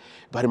turi,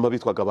 barimo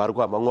bitwaga ba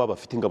Rwamanywa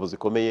bafite ingabo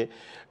zikomeye.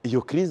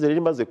 Iyo krize rero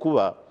imaze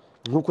kuba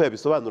nk'uko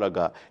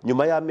yabisobanuraga,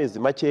 nyuma y'amezi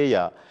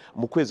makeya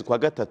mu kwezi kwa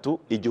gatatu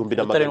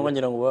 1900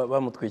 ngira ngo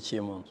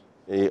bamutwikiye mu nzu,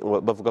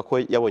 bavuga ko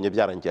yabonye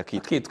byarangiye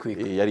akitwika,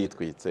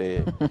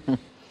 yaritwitse.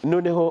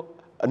 Noneho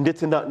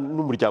ndetse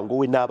n'umuryango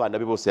we n'abana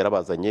be bose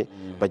yarabazanye,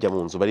 bajya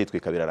mu nzu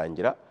baritwika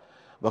birarangira.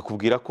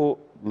 Bakubwira ko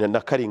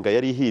na Karinga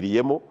yari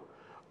ihiriyemo,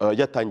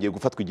 yatangiye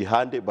gufatwa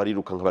igihande,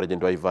 barirukanka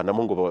baragenda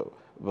bayivanamo ngo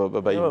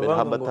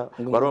bayimberaho amata,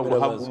 baravuga ngo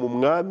haguma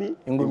umwami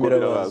ingumira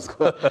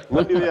bazwa.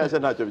 Ngo niwe yaje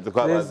ntacyo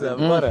bitwabaza,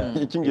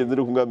 icy'ingenzi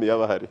ni uko umwami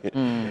yaba ahari.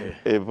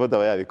 Voda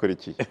aba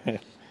yabikurikiye.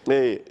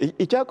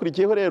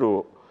 Icyakurikiyeho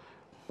rero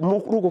muri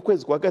uko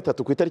kwezi kwa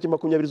gatatu ku itariki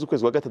 20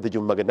 z'ukwezi kwa gatatu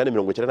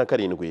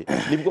 1897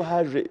 nibwo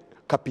haje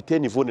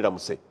kapiteni Von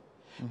Ramsay.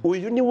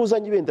 Uyu ni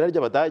uzanye ibendera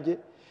ry'Abadage,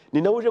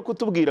 ni nawe uje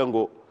kutubwira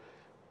ngo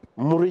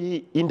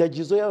muri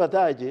indagizo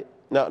y'Abadage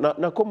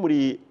nako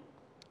muri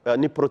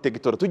ni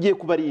protector tugiye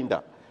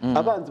kubarinda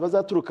abanzi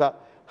bazaturuka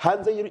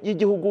hanze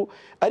y'igihugu,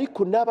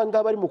 ariko naba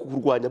ngaba barimo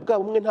kurwanya bwa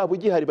bumwe ntabwo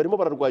gihari, barimo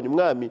bararwanya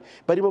umwami,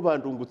 barimo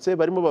bandungutse,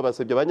 barimo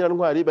babasebya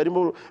abanyantwari,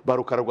 barimo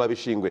barukara rwa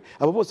Bishingwe,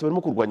 abo bose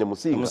barimo kurwanya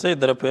Musinga. Umuseye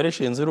darapo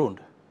yarishinze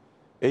irunda,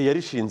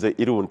 yarishinze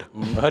irunda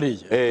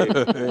hariya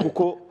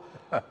kuko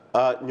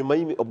nyuma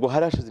ubwo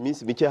harashize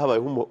iminsi mike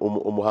habayeho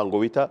umuhango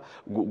wita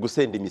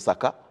gusenda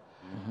imisaka,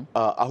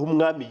 aho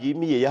umwami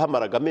yimiye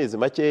yahamaraga amezi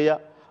makeya,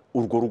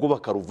 urwo rugo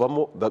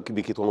bakaruvamo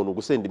bikitwa ngo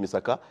gusenda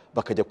imisaka,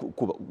 bakajya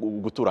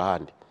gutura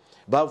ahandi.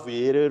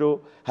 Bavuye rero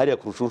hariya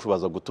ku rucunshu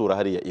baza gutura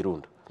hariya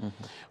irunda.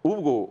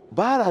 Ubwo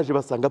baraje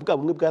basanga bwa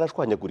bumwe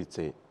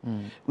bwarashwanyaguritse,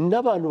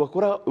 n'abantu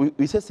bakora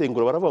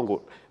isesengura baravuga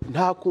ngo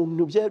nta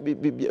kuntu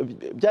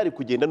byari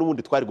kugenda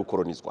n'ubundi twari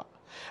gukoronizwa,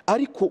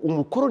 ariko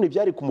umukoroni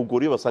byari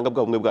kumugora iyo basanga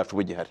bwa bumwe bwacu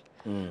bugihari.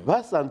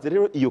 Basanze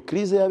rero iyo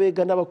krize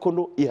y'abega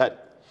n'abakono ihari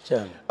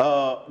cyane,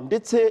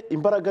 ndetse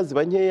imbaraga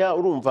ziba nkeya.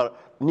 Urumva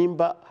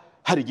nimba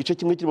hari igice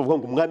kimwe kirimo kuvuga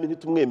ngo umwami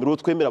ntitumwemere, uwo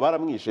twemera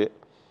baramwishe,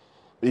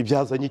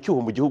 byazanye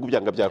icyuho mu gihugu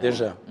byanga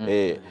byakunda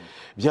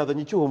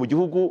byazanye icyuho mu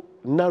gihugu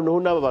noneho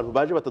n'aba bantu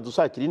baje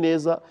batadusakira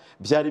neza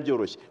byari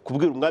byoroshye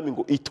kubwira umwami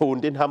ngo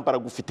itonde nta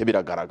mbaraga ufite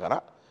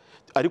biragaragara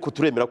ariko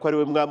turemera ko ari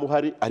we mwami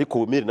uhari ariko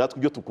wemere natwe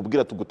ibyo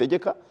tukubwira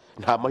tugutegeka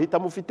nta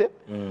mahitamo ufite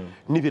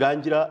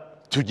nibirangira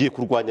tugiye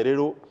kurwanya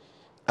rero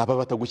aba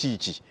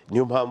batagushyigikiye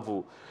niyo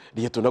mpamvu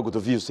Lieutenant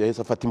Godovius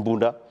yahise afata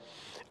imbunda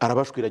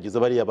arabashwiragiza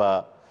bariya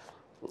ba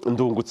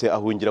ndungutse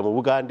ahungira mu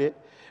Bugande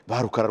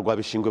ba Rukara rwa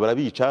Bishingwe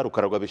barabica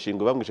Rukara rwa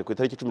Bishingwe bamwishe ku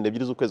itariki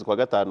 12 z'ukwezi kwa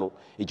gatanu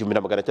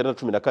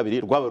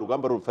 1912 rwaba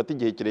rugamba rufata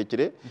igihe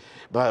kirekire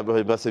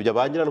basebya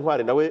ba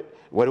Nyirantware nawe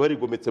wari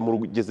warigometse mu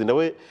rugezi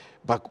nawe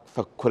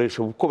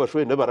bakoresha uko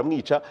bashoboye nawe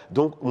baramwica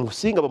donc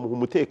umusinga bamuha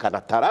umutekano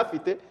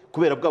atarafite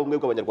kubera bwa bumwe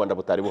bw'abanyarwanda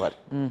butari buhari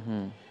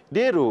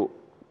rero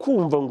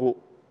kumva ngo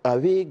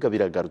abega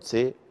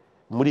biragarutse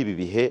muri ibi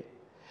bihe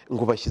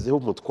ngo bashyizeho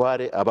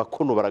umutware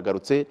abakono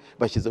baragarutse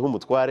bashyizeho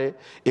umutware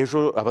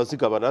ejo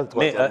abazigabana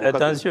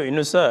attention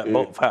inosa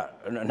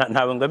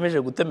ntabwo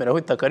ngamije gutemeraho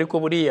itaka ariko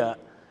buriya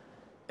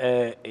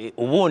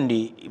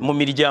ubundi mu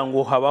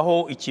miryango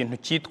habaho ikintu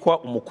cyitwa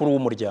umukuru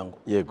w'umuryango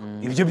yego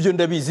ibyo byo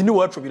ndabizi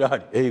n'iwacu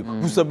birahari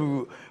gusa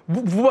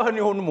vuba hano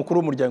niho n'umukuru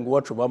w'umuryango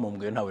wacu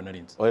bamumbwiye ntawe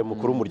narinzi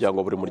umukuru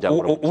w'umuryango buri muryango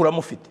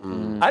uramufite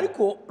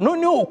ariko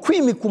noneho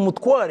kwimika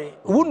umutware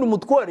ubundi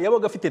umutware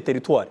yabaga afite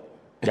teritwari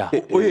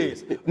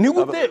ni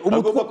gute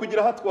umutware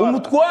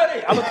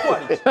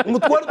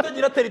umutware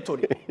utagira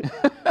teritori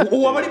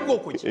uwaba ari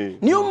bwoko ki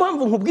niyo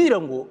mpamvu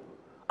nkubwira ngo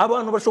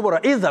abantu bashobora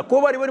eza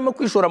kuba bari barimo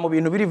kwishora mu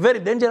bintu biri very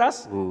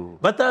dangerous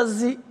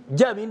batazi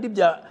bya bindi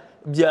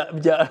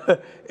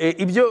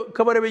ibyo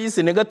Kabarebe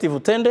yise negative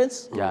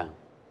tendency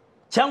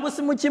cyangwa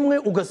se mu kimwe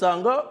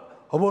ugasanga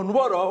abantu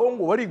bari aho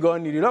ngo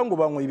bariganirira ngo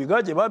banywa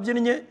ibigage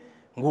babyinnye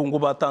ngo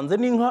batanze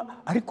n'inka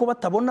ariko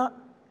batabona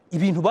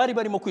ibintu bari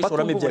barimo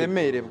kwishoramo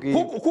uburemere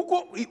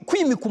kuko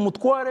kwimika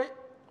umutware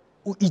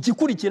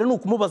igikurikira ni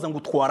ukumubaza ngo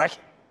utwara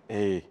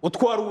he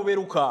utwara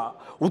ububeruka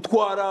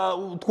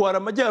utwara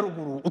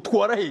amajyaruguru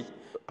utwara he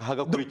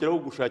hagakurikiraho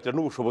gushakira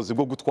n'ubushobozi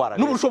bwo gutwara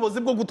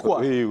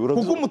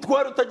kuko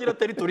umutware utagira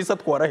teritori se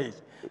atwara he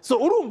so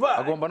urumva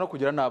agomba no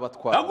kugira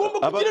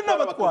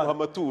n'abatwara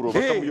amaturo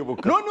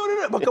bakamuyoboka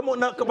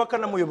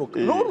bakanamuyoboka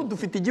none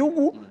dufite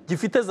igihugu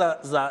gifite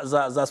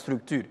za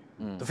structure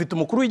dufite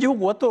umukuru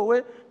w'igihugu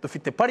watowe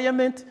dufite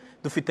parliament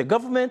dufite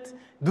government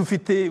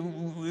dufite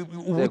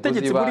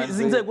ubutegetsi muri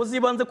izi nzego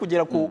z'ibanze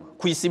kugera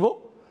ku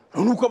isibo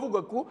nuko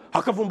avuga ko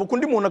hakavumbuka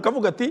undi muntu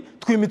akavuga ati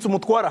twimitse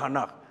umutwara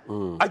hana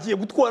agiye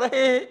gutwara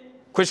hehe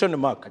question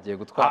mark agiye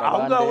gutwara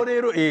aho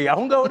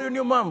ngaho rero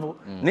niyo mpamvu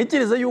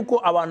ntekereza yuko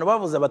abantu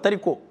bavuze batari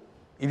ko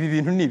ibi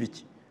bintu ni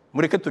ibiki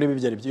mureke turebe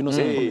ibyari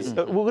by'inose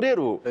ubu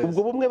rero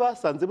ubwo bumwe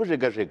basanze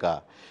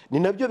bujegajega ni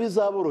nabyo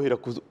bizaborohera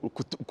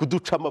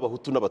kuducamo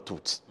abahutu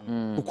n'abatutsi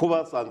kuko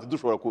basanze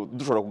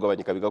dushobora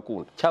kugabanyika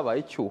bigakunda cyabaye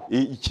icyuho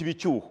kibi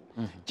cyuho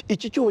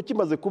iki cyuho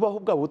kimaze kubaho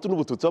bwa buhutu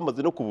n'ubututsi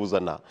bamaze no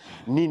kubuzana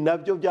ni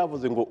nabyo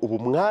byavuze ngo ubu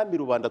mwami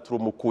rubanda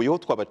turumukuyeho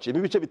twabaciyemo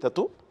ibice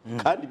bitatu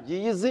kandi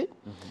byiyizi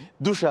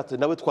dushatse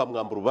nawe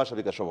twamwambura ububasha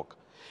bigashoboka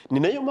ni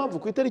nayo mpamvu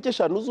ku itariki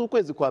 5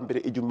 z'ukwezi kwa mbere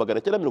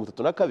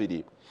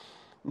 1932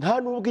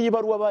 nta nubwo iyi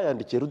baruwa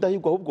bayandikiye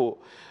Rudahigwa ahubwo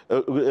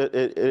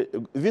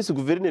visi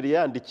guverineri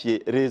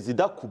yandikiye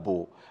Rezida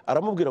Kubo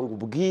aramubwira ngo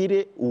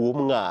ubwire uwo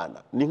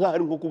mwana ni nkaho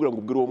ari nko kubwira ngo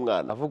ubwire uwo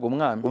mwana avuga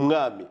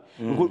umwami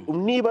ngo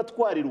niba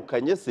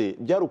twarirukanye se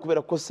byari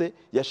ukubera ko se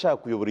yashaka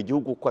kuyobora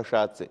igihugu uko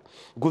ashatse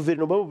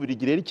guverinoma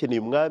y'Ububiligi rero ikeneye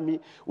umwami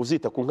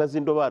uzita ku nka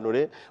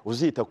z'indobanure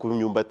uzita ku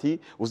myumbati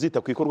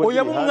uzita ku ikorwa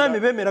ry'imihanda oya umwami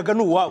bemeraga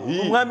n'uwabo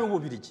umwami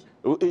w'Ububiligi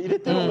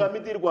leta y'umwami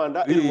d'u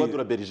Rwanda iri mu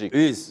Rwanda Belgique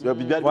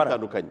byari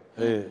bitandukanye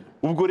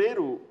ubwo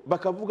rero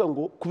bakavuga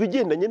ngo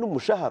kubigendanye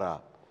n'umushahara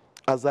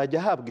azajya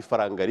ahabwa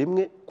ifaranga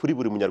rimwe kuri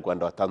buri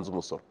munyarwanda watanze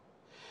umusoro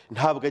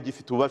ntabwo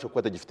agifite ububasha kuko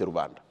atagifite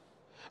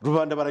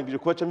rubanda barangije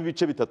kubacamo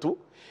ibice bitatu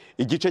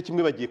igice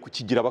kimwe bagiye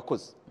kukigira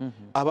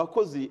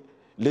abakozi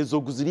les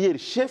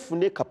auxiliaires chef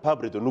ne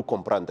capable de nous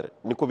comprendre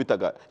niko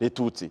bitaga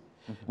letutsi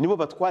nibo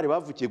batware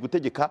bavukiye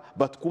gutegeka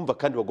batwumva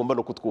kandi bagomba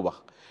no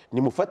kutwubaha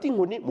nimufate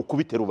inkoni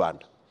mukubite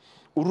rubanda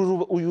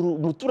uyu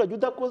muturage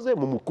udakoze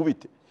mu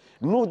mukubite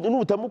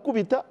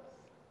nutamukubita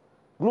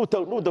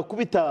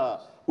nudakubita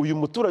uyu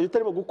muturage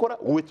utarimo gukora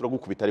wowe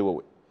turagukubita ari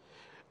wowe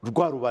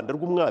rwa rubanda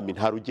rw'umwami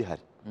nta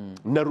rugihari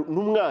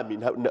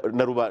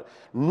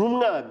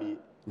n'umwami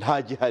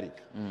nta gihari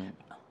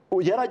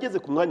yari ageze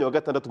ku mwanya wa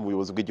 6 mu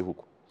buyobozi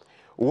bw'igihugu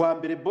uwa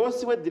mbere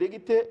bosi we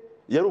diregite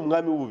yari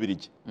umwami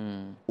w'Ububiligi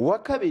uwa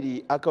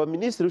kabiri akaba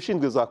minisitiri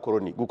ushinzwe za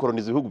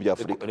gukoroniza ibihugu bya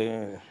Afurika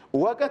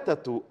uwa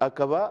gatatu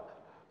akaba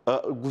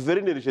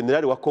guverineri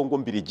generali wa Kongo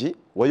Mbirigi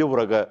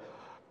wayoboraga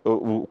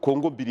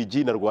Kongo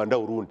Mbirigi na Rwanda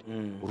Urundi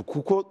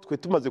kuko twe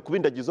tumaze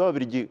kubindagiza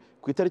ababirigi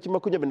ku itariki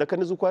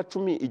 24 z'ukwa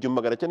 10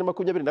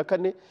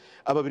 1924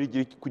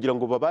 ababirigi kugira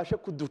ngo babashe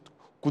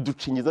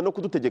kuducinyiza no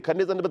kudutegeka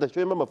neza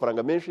badashoyemo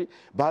amafaranga menshi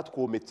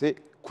batwometse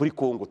kuri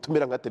Kongo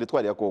tumera nka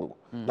teritwari ya Kongo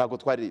ntago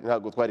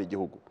twari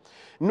igihugu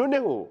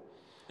noneho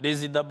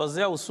Rezida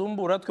baze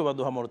usumbura twe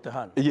baduha morte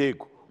hano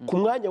yego ku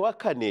mwanya wa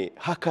 4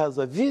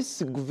 hakaza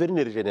visi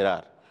guverineri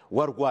general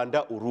wa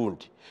Rwanda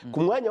Urundi,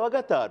 ku mwanya wa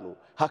 5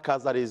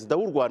 hakaza rezida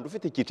w'u Rwanda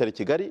ufite icyicaro i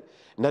Kigali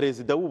na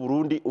rezida w'u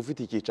Burundi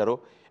ufite icyicaro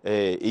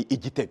i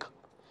Gitega.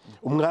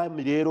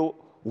 Umwami rero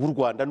w'u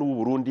Rwanda n'uw'u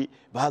Burundi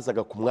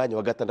bazaga ku mwanya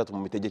wa 6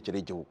 mu mitegekere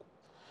y'igihugu.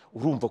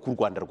 Urumva ko u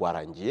Rwanda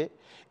rwarangiye,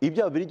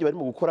 ibyo ababirigi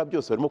barimo gukora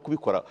byose barimo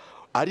kubikora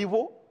ari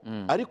bo,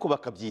 ariko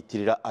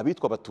bakabyitirira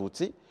abitwa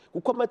abatutsi,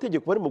 kuko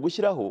amategeko barimo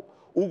gushyiraho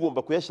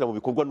ugomba kuyashyira mu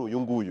bikorwa n'uyu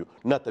nguyu,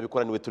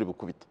 natabikora niwe turi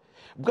bukubite.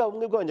 Bwa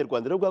bumwe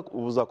bw'abanyarwanda rero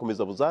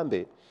buzakomeza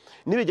buzambe,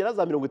 nibigera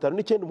za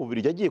 59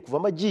 umubiri yagiye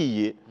kuvamo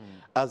agiye,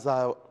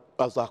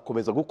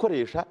 azakomeza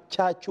gukoresha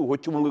cya cyuho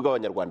cy'ubumwe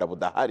bw'abanyarwanda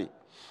budahari.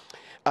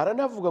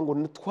 Aranavuga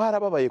ngo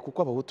twarababaye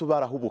kuko abahutu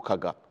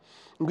barahubukaga,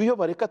 ngo iyo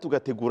bareka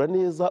tugategura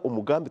neza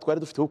umugambi twari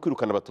dufite wo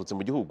kwirukana abatutsi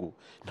mu gihugu,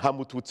 nta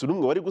mututsi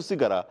n'umwe wari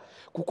gusigara,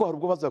 kuko hari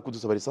ubwo bazaga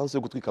kudusaba lisansi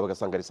yo gutwika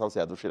bagasanga lisansi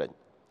yadushiranye.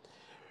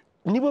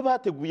 Nibo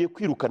bateguye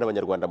kwirukana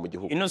abanyarwanda mu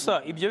gihugu.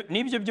 Inosa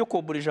nibyo byo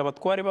koburije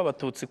abatware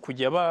b'abatutsi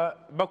kujya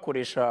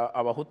bakoresha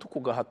abahutu ku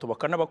gahato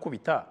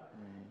bakanabakubita,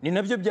 ni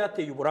nabyo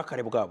byateye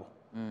uburakare bwabo.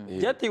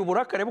 Byateye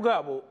uburakare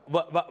bwabo,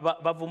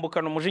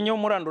 bavumbukana umujinya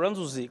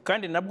w'umuranduranzuzi,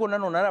 kandi nabwo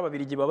nanone ari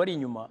ababirigi babari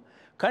inyuma.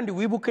 Kandi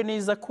wibuke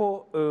neza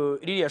ko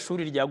ririya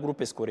shuri rya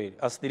groupe scolaire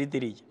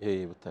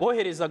Asterideriye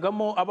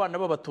boherezagamo abana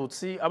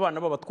b'abatutsi,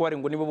 abana b'abatware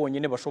ngo nibo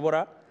bonyine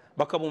bashobora,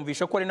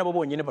 bakabumvisha ko ari nabo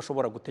bonyine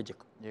bashobora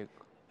gutegeka.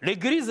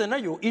 L'Eglise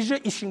nayo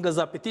ije ishinga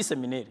za petit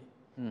séminaire,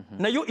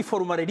 nayo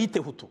iforma l'élite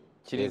hutu.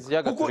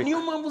 Kuko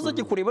niyo mpamvu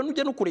uzajye kureba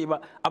nujya no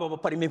kureba aba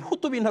baparime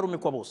hutu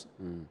b'intarumikwa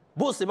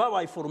bose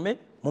babaye forme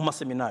mu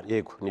maseminari.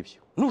 Yego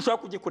nibyo. Nushaka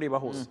kujye kureba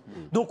hose.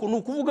 Donc ni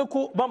ukuvuga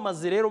ko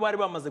bamaze rero bari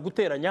bamaze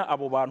guteranya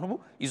abo bantu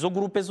izo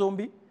groupe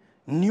zombi,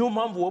 niyo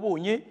mpamvu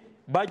wabonye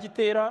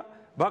bagitera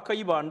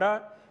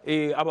bakayibanda,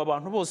 aba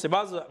bantu bose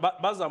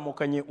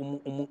bazamukanye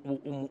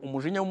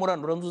umujinya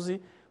w'umuranduranzuzi,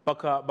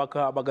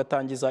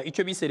 bagatangiza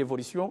icyo bise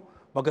revolution,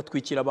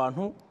 bagatwikira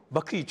abantu,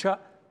 bakica.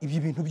 Ibi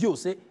bintu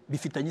byose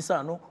bifitanye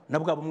isano na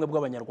bwa bumwe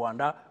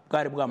bw'abanyarwanda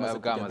bwari bwamaze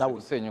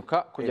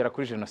gusenyuka kugera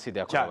kuri jenoside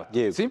yakorewe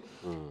abatutsi.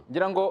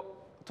 Ngira ngo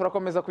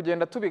turakomeza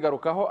kugenda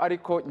tubigarukaho,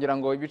 ariko ngira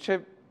ngo ibice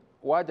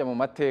wajya mu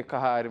mateka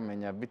hari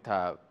menya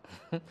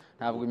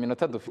ntabwo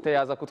iminota dufite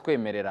yaza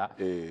kutwemerera,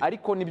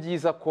 ariko ni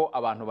byiza ko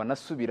abantu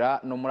banasubira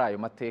no muri ayo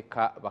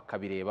mateka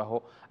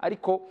bakabirebaho.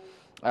 Ariko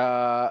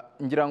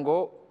ngira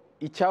ngo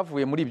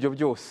icyavuye muri ibyo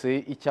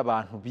byose, icyo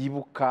abantu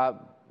bibuka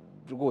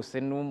rwose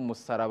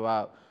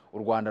n'umusaraba u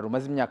Rwanda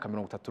rumaze imyaka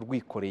 30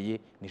 rwikoreye,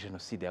 ni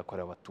jenoside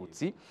yakorewe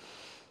abatutsi.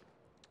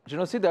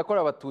 Jenoside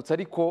yakorewe abatutsi,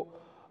 ariko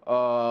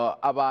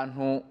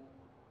abantu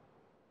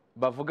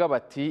bavuga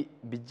bati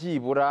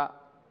byibura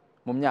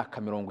mu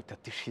myaka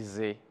 30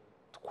 ishize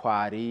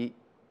twari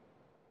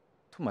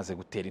tumaze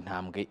gutera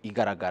intambwe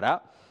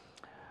igaragara.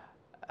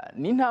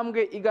 Ni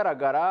intambwe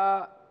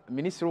igaragara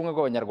Minisitiri w'Ubumwe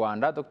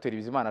bw'Abanyarwanda Dr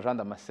Bizimana Jean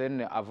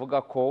Damascene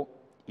avuga ko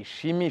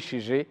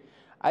ishimishije,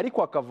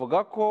 ariko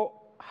akavuga ko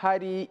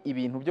hari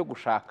ibintu byo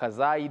gushaka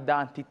za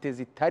identite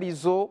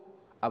zitarizo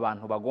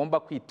abantu bagomba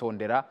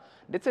kwitondera,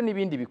 ndetse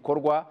n'ibindi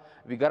bikorwa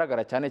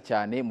bigaragara cyane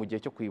cyane mu gihe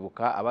cyo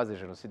kwibuka abazize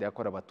jenoside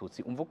yakorewe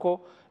abatutsi. Umva uko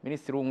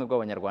Minisitiri w'Ubumwe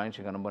bw'Abanyarwanda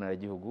n'inshingano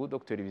mboneragihugu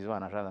Dr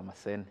Bizimana Jean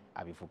Damascene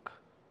abivuga.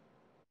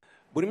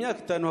 Buri myaka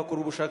 5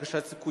 hakora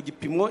ubushakashatsi ku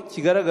gipimo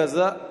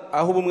kigaragaza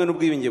aho ubumwe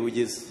n'ubwiyunge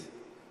bugeze.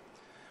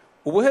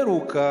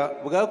 Ubuheruka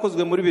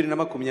bwakozwe muri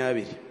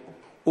 2020,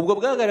 ubwo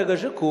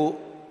bwagaragaje ko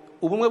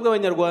ubumwe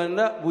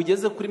bw'Abanyarwanda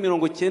bugeze kuri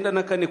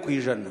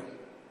 94%.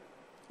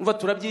 Umva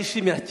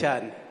turabyishimira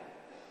cyane,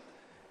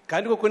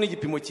 kandi koko ni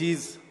igipimo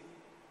cyiza.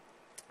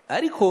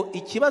 Ariko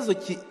ikibazo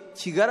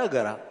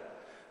kigaragara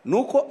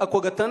nuko ako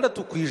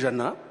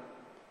 6%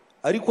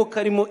 ariko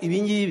karimo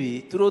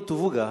ibingibi turiho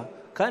tuvuga,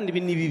 kandi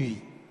ibi ni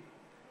bibi,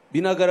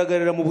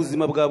 binagaragarira mu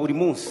buzima bwa buri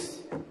munsi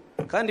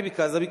kandi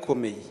bikaza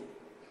bikomeye.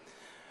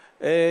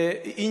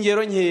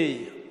 Ingero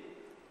nkeya,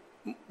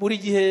 buri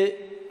gihe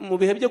mu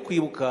bihe byo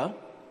kwibuka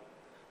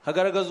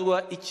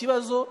hagaragazwa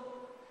ikibazo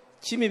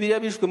cy'imibiri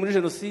y'abishwe muri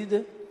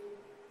jenoside,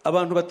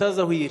 abantu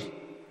batazi aho iri.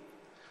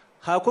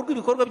 Hakorwa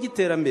ibikorwa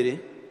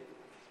by'iterambere,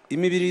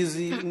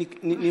 imibirizi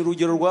ni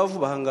urugero rwa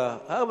vuba ahangaha.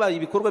 Habaye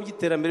ibikorwa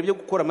by'iterambere byo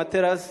gukora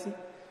amaterasi,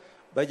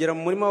 bagera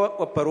mu murima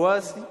wa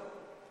paruwasi,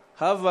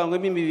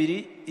 havangwemo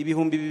imibiri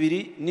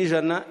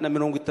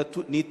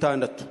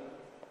 2136.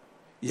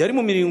 Yari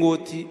mu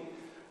miringoti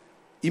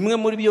imwe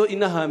muri byo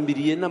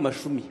inahambiriye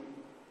n'amashumi,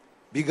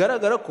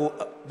 bigaragara ko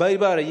bari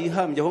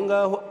barayihambye aho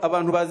ngaho,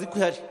 abantu bazi ko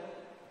ihari.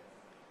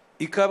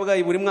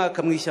 Ikabwayi buri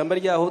mwaka mu ishyamba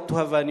ryaho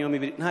tuhavana iyo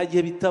mibiri, nta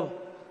gihe bitaba,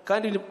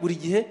 kandi buri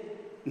gihe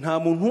nta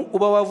muntu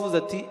uba wavuze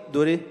ati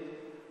dore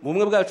mu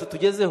bumwe bwacu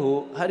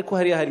tugezeho hari ko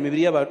hari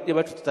imibiri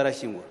y'abacu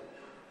tutarashyingura.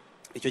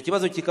 Icyo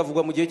kibazo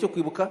kikavugwa mu gihe cyo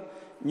kwibuka,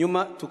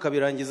 nyuma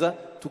tukabirangiza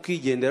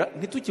tukigendera,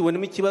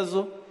 ntitukibonemo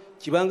ikibazo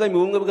kibangamiye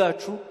ubumwe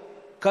bwacu,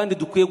 kandi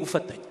dukwiye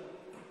gufatanya.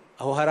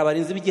 Aho hari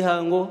abarinzi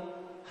b'igihango,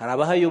 hari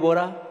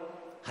abahayobora,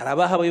 hari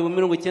abahabaye mu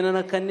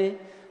 94,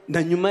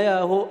 na nyuma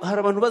yaho hari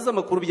abantu baza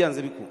amakuru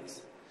byanze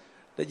bikunze.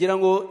 ndagira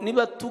ngo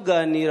niba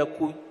tuganira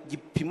ku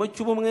gipimo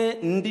cy'ubumwe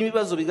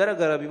n'ibibazo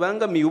bigaragara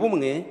bibangamiye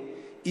ubumwe,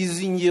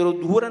 izi ngero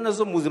duhura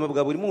nazo mu buzima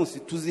bwa buri munsi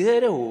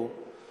tuzihereho,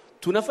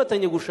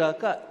 tunafatanye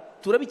gushaka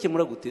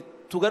turabikemura gute,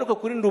 tugaruka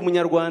kuri ndi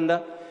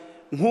umunyarwanda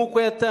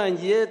nk'uko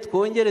yatangiye,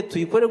 twongere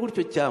tuyikore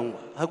gutyo, cyangwa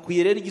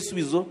hakwiye rero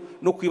igisubizo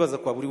no kwibaza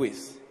kwa buri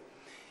wese.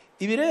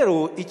 Ibi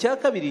rero icya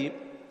kabiri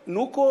ni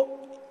uko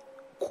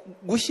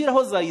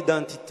gushyiraho za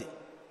identite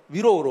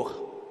biroroha,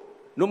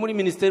 no muri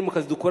minisiteri mu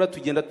kazi dukora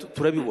tugenda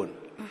turabibona,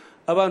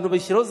 abantu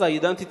bashyiraho za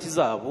identite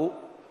zabo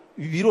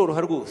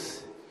biroroha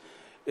rwose.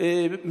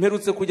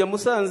 Mperutse kujya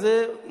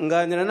Musanze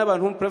nganira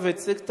n'abantu mu private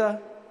sector,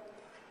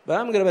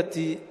 barambwira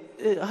bati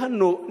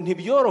hano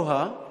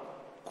ntibyoroha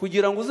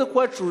kugira ngo uze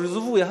kuhacururiza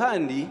uvuye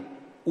ahandi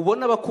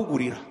ubona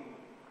abakugurira.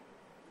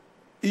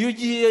 Iyo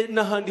ugiye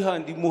n'ahandi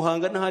handi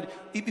Muhanga n'ahandi,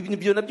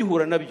 ibyo nabyo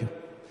uhura nabyo.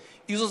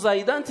 Izo za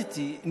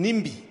identity ni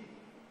mbi,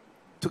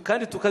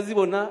 kandi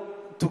tukazibona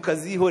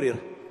tukazihorera.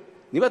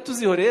 Niba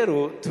tuziho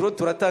rero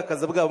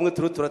turatakaza bwa bumwe,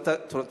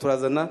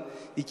 turazana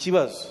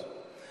ikibazo.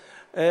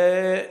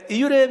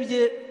 Iyo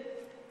urebye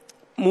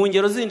mu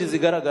ngero zindi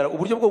zigaragara,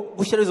 uburyo bwo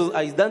gushyira izo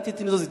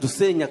identity nizo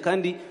zidusenya,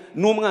 kandi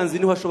n'umwanzi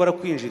niho ashobora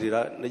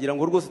kwinjirira. Ndagira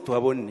ngo rwose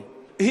tuhabone.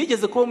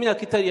 Higeze kuba mu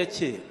myaka itari ya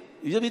kera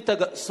ibyo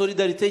bitaga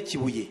solidarite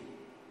y'Ikibuye,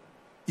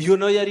 iyo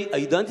nayo yari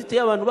identity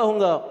y'abantu baho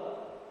ngaho,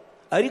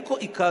 ariko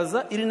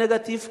ikaza iri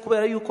negative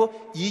kubera yuko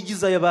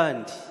yigizayo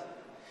abandi.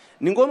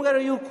 Ni ngombwa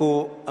rero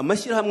yuko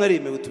amashyirahamwe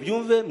aremewe,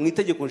 tubyumve mu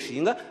itegeko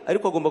nshinga,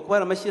 ariko agomba kuba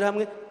ari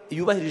amashyirahamwe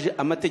yubahirije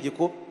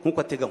amategeko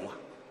nk'uko ateganywa.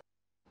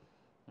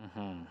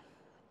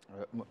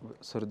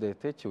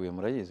 Solidarite y'Ikibuye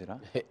murayizira?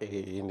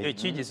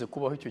 Kigeze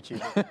kubaho icyo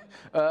kintu.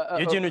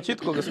 Iyo kintu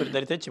cyitwaga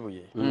solidarite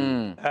y'Ikibuye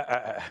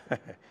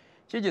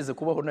kigeze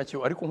kubaho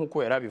nacyo, ariko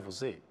nk'uko yari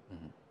abivuze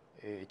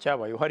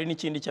cyabayeho. Hari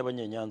n'ikindi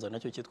cy'Abanyenyanza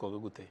nacyo cyitwaga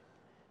gute,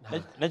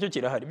 nacyo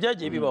kirahari,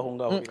 byagiye bibaho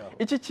ngaho.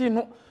 Iki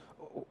kintu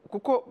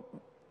kuko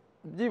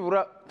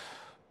byibura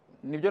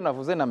nibyo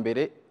navuze na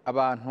mbere,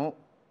 abantu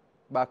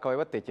bakabaye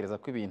batekereza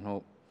ko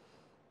ibintu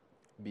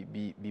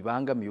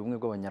bibangamiye ubumwe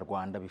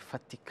bw'Abanyarwanda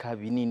bifatika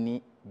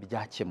binini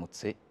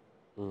byakemutse,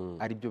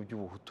 ari byo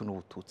by'ubuhutu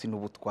n'ubututsi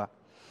n'ubutwa.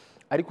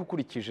 Ariko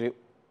ukurikije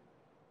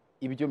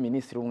ibyo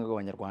Minisitiri w'Ubumwe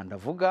bw'Abanyarwanda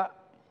avuga,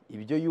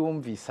 ibyo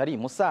yumvise ari i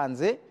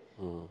Musanze,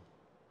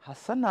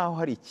 hasa naho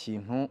hari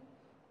ikintu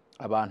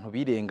abantu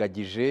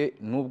birengagije,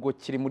 nubwo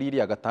kiri muri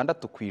iriya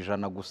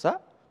 6% gusa.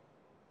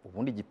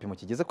 Ubundi igipimo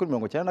kigeze kuri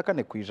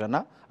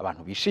 94%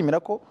 abantu bishimira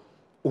ko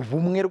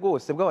ubumwe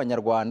rwose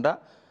bw'Abanyarwanda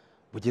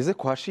bugeze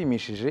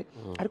kuhashimishije.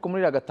 Ariko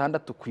muri iriya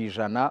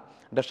 6%,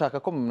 ndashaka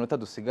ko mu minota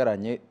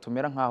dusigaranye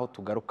tumera nk'aho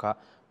tugaruka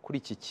kuri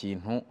iki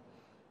kintu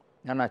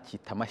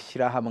nanakita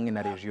amashyirahamwe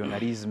na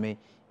regionalisme,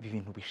 ibi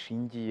bintu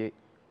bishingiye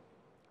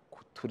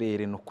ku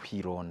turere no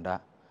kwironda.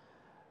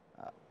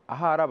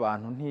 Ahari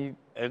abantu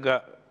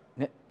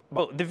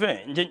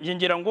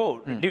ngira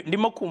ngo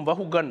ndimo kumva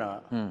aho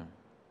ugana.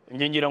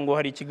 Ngira ngo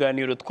hari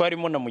ikiganiro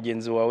twarimo na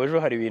mugenzi wawe ejo,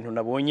 hari ibintu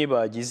nabonye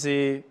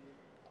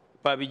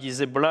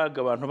babigize blague,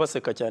 abantu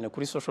baseka cyane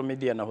kuri social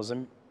media. Nahoze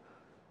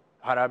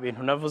hari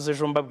ibintu navuze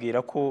ejo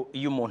mbabwira ko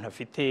iyo umuntu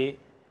afite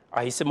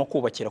ahisemo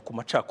kubakira ku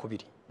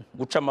macakubiri,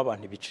 gucamo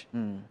abantu ibice,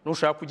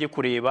 nushaka kujye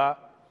kureba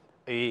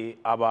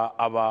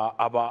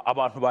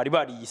abantu bari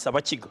bariyise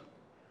abakiga,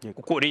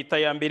 kuko leta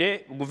ya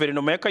mbere,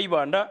 guverinoma ya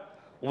Kayibanda,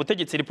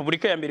 ubutegetsi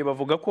Repubulika ya mbere,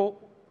 bavuga ko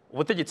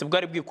ubutegetsi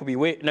bwari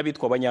bwikubiwe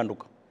n'abitwa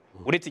Abanyanduga,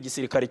 uretse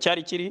igisirikare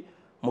cyari kiri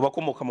mu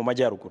bakomoka mu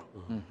majyaruguru.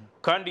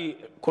 Kandi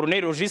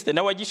Colonel Logiste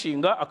nawe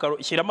agishinga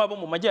akashyiramo abo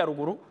mu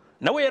majyaruguru,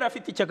 nawe yari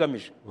afite icyo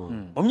agamije.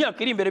 Mu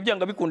myaka iri imbere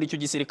byanga bikunda icyo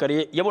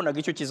gisirikare yabonaga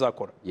icyo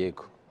kizakora.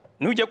 Yego.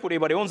 Nujya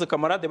kureba Leonze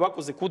Kamarade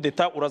bakoze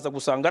kudeta, uraza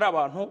gusanga ari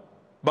abantu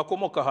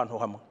bakomoka ahantu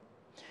hamwe.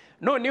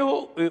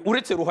 Noneho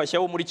uretse Ruhashya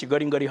wo muri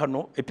Kigali ngari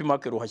hano,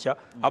 Epimake Ruhashya,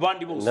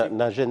 abandi bose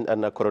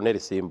na Colonel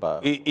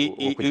Simba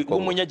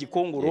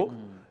w'umunyagikongoro,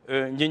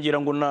 ngira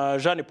ngo na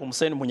Jeanne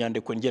Pomsene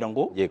Munyandekwe, ngira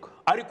ngo,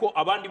 ariko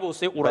abandi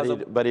bose uraza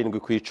 7 ku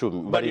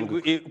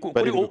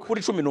 10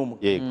 kuri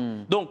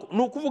 11. Donc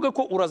nukuvuga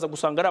ko uraza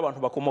gusanga ari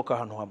abantu bakomoka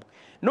ahantu hamwe.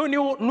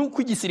 Noneho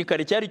nuko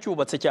igisirikare cyari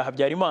cyubatse cya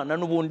Habyarimana,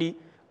 n'ubundi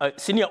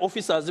senior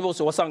officers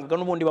bose wasangaga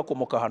n'ubundi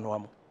bakomoka ahantu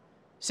hamwe,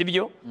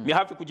 sibyo? Mi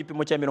hafi ku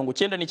gipimo cya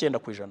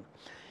 99%.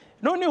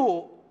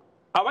 Noneho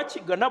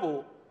abakiga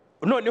nabo,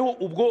 noneho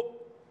ubwo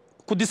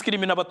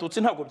kudiskrimina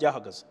abatutsi ntabwo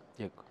byahagaze.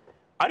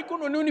 Ariko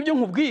noneho nibyo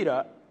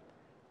nkubwira,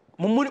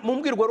 mu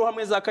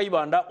mbwirwaruhame za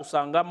Kayibanda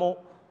usangamo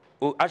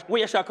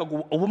we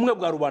yashakaga ubumwe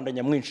bwa rubanda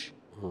nyamwinshi.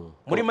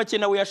 Muri make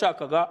nawe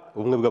yashakaga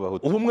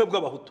ubumwe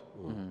bw'abahutu.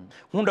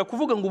 Nkunda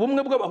kuvuga ngo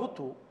ubumwe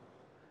bw'abahutu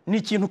ni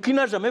ikintu qui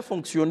n'a jamais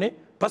fonctionné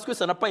parce que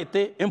ça n'a pas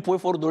été un point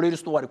fort de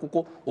l'histoire,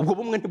 kuko ubwo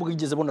bumwe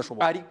ntibwigeze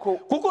bunashoboka. Ariko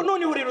kuko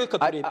noneho rero reka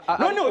turebe,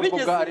 noneho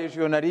bigeze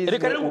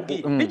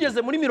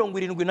muri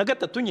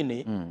 73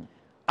 nyine,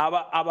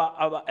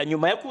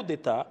 nyuma ya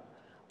kudeta,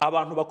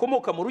 abantu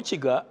bakomoka mu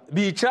Rukiga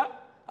bica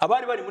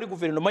abari bari muri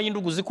guverinoma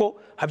y'Indugu, ziko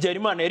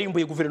Habyarimana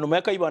yarimbuye guverinoma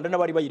ya Kayibanda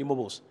n'abari bayirimo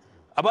bose.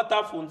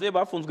 Abatafunze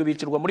bafunzwe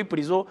bicirwa muri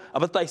prison,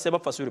 abatahise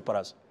bapfa sur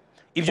place.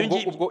 ibyo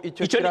ubwo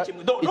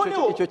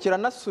icyo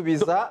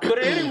kiranasubiza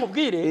dore rero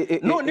nkubwire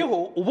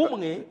noneho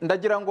ubumwe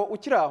ndagira ngo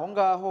ukiri aho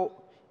ngaho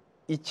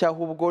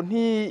icyahubwo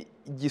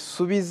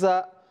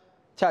ntigisubiza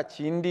cya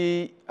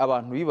kindi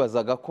abantu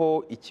bibazaga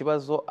ko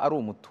ikibazo ari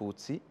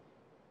umututsi.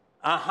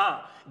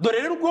 Aha, dore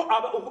rero ubwo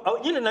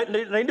nyine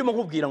nari ndimo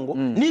nkubwira ngo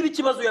niba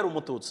ikibazo yari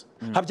umututsi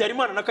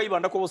Habyarimana na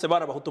Kayibanda ko bose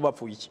barabahutu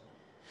bapfuye iki?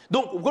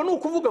 Donc ubwo ni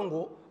ukuvuga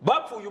ngo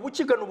bapfuye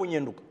ubukiga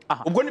n'ubunyenduga.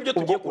 Ubwo nibyo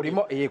tugiye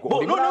kurimo.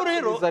 None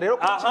rero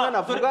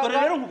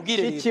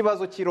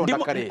ikibazo cy'ironda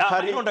karere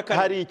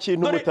hari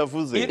ikintu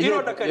mutavuze.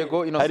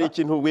 Hari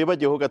ikintu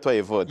wibagiyeho gato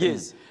Evode.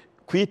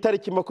 Ku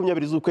itariki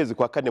 20 z'ukwezi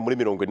kwa 4 muri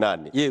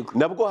 80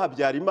 nabwo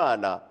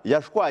Habyarimana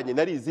yashwanye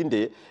na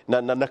Rizinde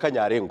na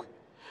Kanyarengwe.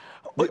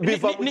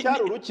 Biva mu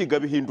cyaro rukiga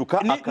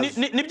bihinduka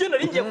akazi. Nibyo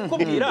nari ngiye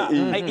kukubwira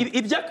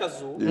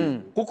iby'akazu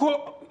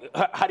kuko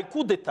hari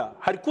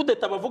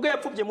kudeta bavuga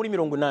yapfubye muri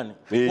 80.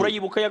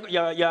 Urayibuka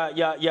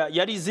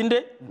ya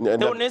Rizinde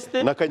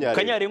Theoneste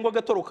Kanyarengwa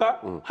gatoroka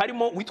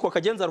harimo witwa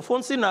Kagenza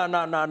Alphonse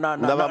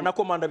na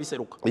Komanda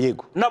Biseruka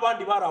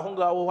n'abandi bari aho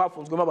ngaho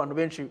hafunzwemo abantu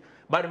benshi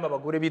barimo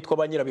abagore bitwa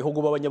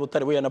banyirabihugu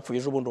b'abanyabutare we yanapfuye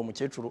ejo bundi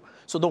umukecuru.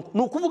 So donc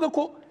ni ukuvuga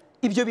ko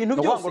ibyo bintu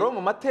byose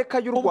mu mateka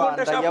y'u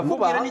Rwanda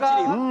yavuba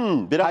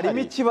harimo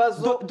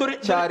ikibazo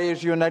cya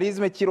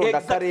regionalisme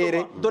cy'ironda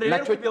karere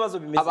nacyo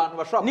abantu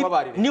bashobora kuba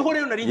barire. Niho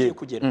rero nari ngiye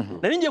kugera.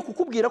 Nari ngiye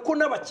kukubwira ko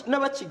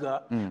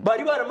n'abakiga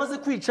bari baramaze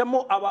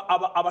kwicamo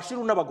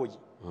abashiru n'abagoyi.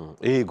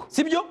 Yego.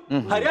 Sibyo?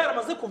 Hari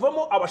haramaze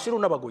kuvamo abashiru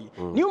n'abagoyi.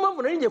 Niyo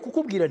mpamvu nari ngiye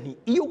kukubwira nti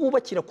iyo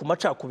wubakira ku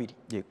macakubiri.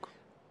 Yego.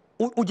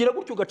 Ugira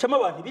gutyo ugacamo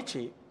abantu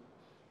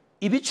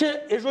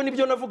ibice ejo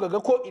nibyo navugaga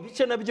ko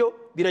ibice nabyo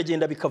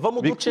biragenda bikavamo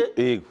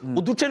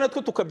uduce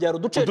natwo tukabyara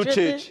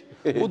uducece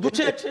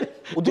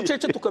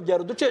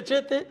tukabyara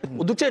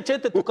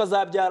uducecete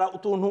tukazabyara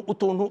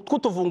utuntu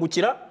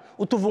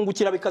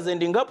tw'utuvungukira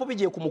bikazenda ingapo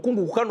bigiye ku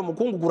mukungugu kandi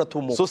umukungugu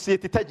uratumuka.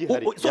 Societe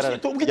itagihari.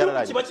 Societe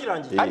ubw'igihugu kiba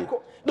kirangiye.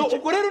 Ariko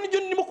ubwo rero nibyo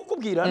ndimo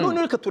kukubwira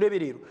none reka turebe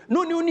rero.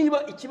 Noneho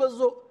niba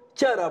ikibazo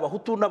cyari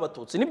abahutu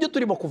n'abatutsi nibyo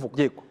turimo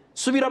kuvuga.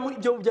 Subira muri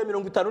byo bya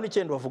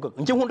 59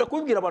 bavugaga. Nje nkunda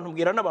kubibwira abantu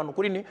mbwira n'abantu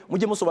kuri ni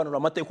mujye musobanura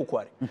amateka uko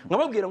ari.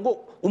 Nkababwira ngo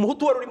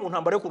umuhutu wari uri mu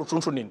ntambara yo ku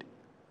rucunshu ninde?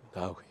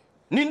 Ntawe.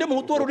 Ninde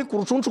muhutu wari uri ku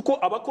rucunshu ko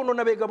abakono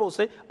n'abega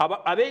bose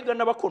abega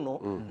n'abakono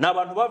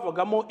n'abantu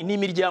bavagamo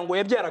n'imiryango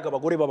yabyaraga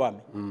abagore b'abami.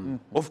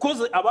 Of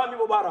course abami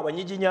bo bari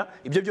abanyiginya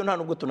ibyo byo nta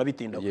nubwo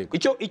tunabitindaho.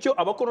 Icyo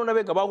abakono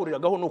n'abega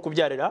bahuriragaho no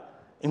kubyarira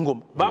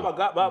ingoma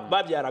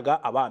babyaraga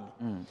abami.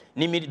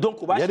 Donc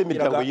yari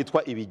imiryango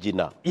yitwa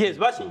ibigina. Yes,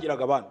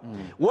 bashingiraga abami.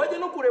 Waje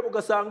no kureba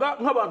ugasanga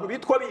nk'abantu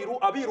bitwa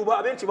abiru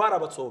abenshi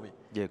barabatsobe.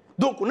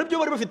 Donc nibyo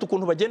bari bafite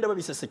ukuntu bagenda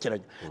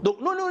babisesekeranya. Donc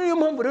none niyo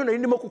mpamvu rero nari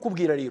ndimo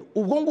kukubwira rero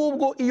ubwo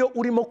ngubwo iyo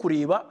urimo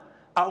kureba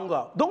aho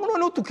ngaho. Donc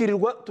noneho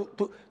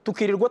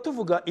tukirirwa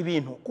tuvuga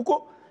ibintu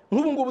kuko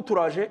nk'ubu ngubu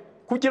turaje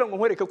kugira ngo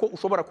nkwereke ko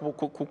ushobora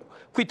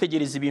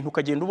kwitegereza ibintu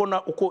ukagenda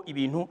ubona uko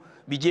ibintu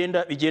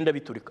bigenda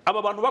biturika.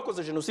 Aba bantu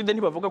bakoze genocide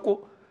ntibavuga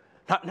ko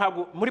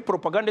ntabwo muri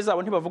propaganda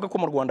zabo ntibavuga ko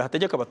mu Rwanda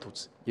hategeka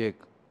abatutsi.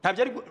 Yego.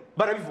 Ntabyo ari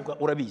barabivuga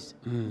urabizi.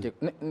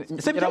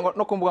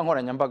 No ku mbuga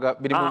nkoranyambaga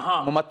biri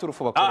mu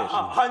maturufu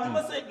bakoresha.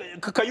 Hanyuma se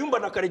Kayumba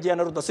na Karegeya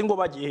na Rudasingo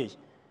bagiye hehe?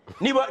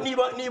 Niba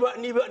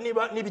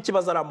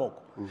ikibazo ari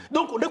amoko.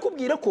 Donc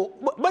ndakubwira ko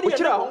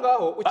ukiri aho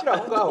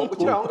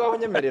ngaho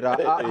nyemerera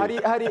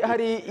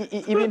hari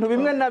ibintu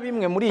bimwe na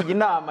bimwe muri iyi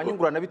nama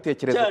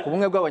nyunguranabitekerezo ku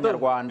bumwe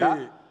bw'Abanyarwanda.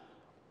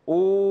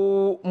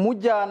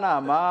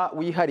 Umujyanama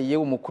wihariye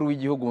w'umukuru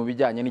w'igihugu mu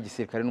bijyanye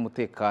n'igisirikare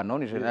n'umutekano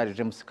ni General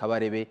James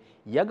Kabarebe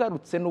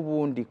yagarutse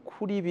n'ubundi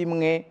kuri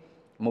bimwe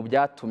mu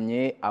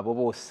byatumye abo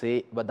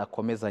bose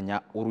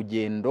badakomezanya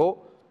urugendo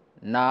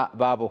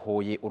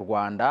babohoye u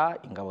Rwanda.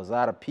 Ingabo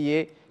za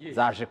RPA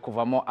zaje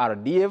kuvamo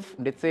RDF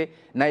ndetse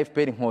na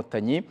FPR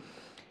inkotanyi.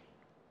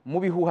 Mu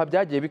bihuha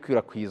byagiye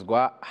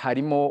bikwirakwizwa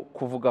harimo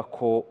kuvuga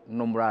ko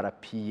no muri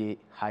RPA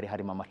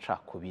harimo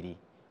amacakubiri,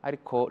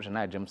 ariko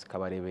General James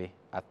Kabarebe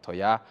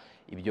atoya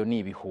ibyo ni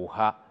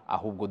ibihuha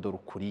ahubwo dore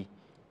ukuri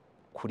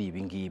kuri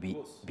ibi ngibi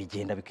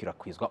bigenda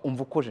bikwirakwizwa.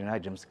 Umva uko General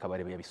James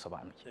Kabarebe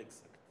yabisobanuye.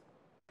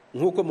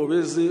 Nk'uko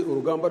mubizi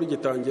urugamba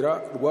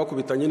rugitangira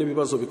rwakubitanye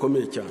n'ibibazo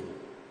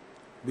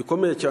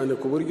bikomeye cyane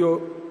ku buryo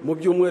mu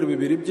byumweru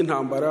bibiri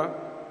by'intambara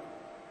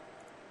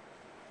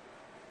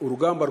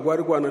urugamba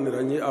rwari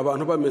rwananiranye,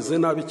 abantu bameze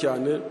nabi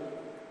cyane.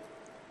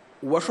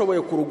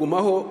 Uwashoboye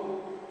kurugumaho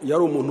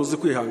yari umuntu uzi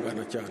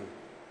kwihangana cyane.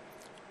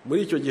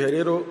 Muri icyo gihe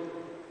rero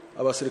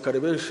abasirikare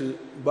benshi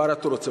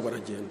baratorotse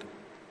baragenda,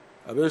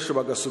 abenshi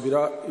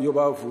bagasubira iyo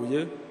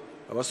bavuye,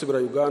 abasubira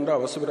Uganda,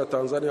 abasubira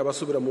Tanzania,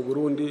 abasubira mu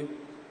Burundi,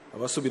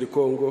 abasubira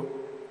Kongo.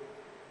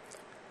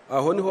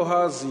 Aho niho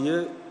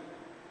haziye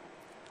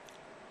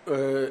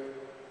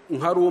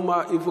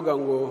nkaruma ivuga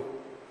ngo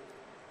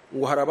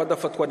hari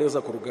abadafatwa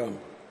neza ku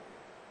rugamba.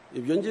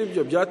 Ibyo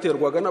ngibyo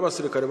byaterwaga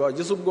n'abasirikare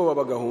bagize ubwoba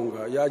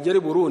bagahunga, yagera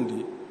i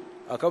Burundi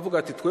akavuga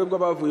ati twebwe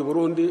abavuye i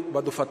Burundi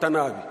badufata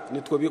nabi,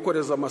 nitwe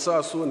bikoreza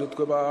amasasu,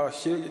 nitwe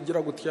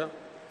bashyira gutya.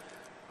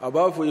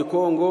 Abavuye i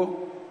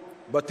Kongo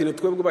bati ni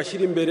twebwe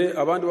bashyira imbere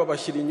abandi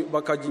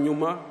bakajya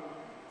inyuma.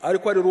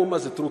 ariko ari ruma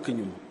zituruka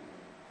inyuma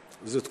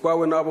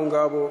zitwawe n'abo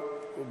ngabo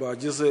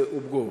bagize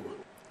ubwoba.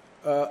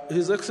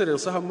 His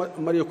Excellency aho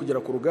amariye kugera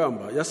ku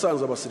rugamba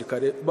yasanze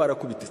abasirikare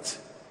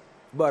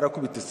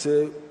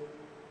barakubititse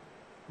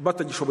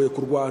batagishoboye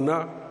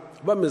kurwana,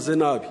 bameze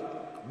nabi,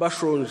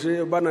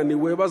 bashonje,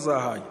 bananiwe,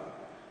 bazahaye,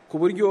 ku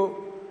buryo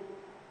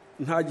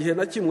nta gihe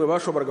na kimwe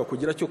bashoboraga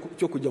kugira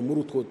cyo kujya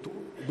muri utwo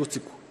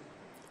dutsiko.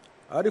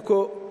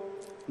 Ariko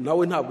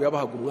nawe ntabwo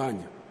yabahaga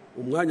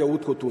umwanya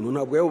w'utwo tuntu,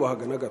 ntabwo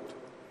yawubahaga na gato.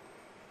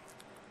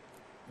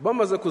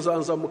 Bamaze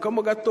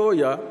kuzanzamukamo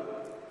gatoya,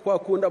 kwa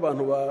kundi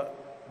abantu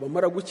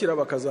bamara gukira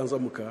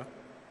bakazanzamuka,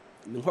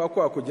 ni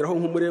kwa kugeraho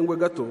nk'umurengwe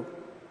gato,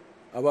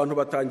 abantu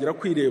batangira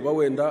kwireba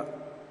wenda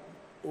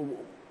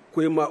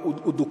kwema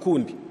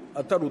udukundi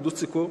atari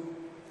udutsiko.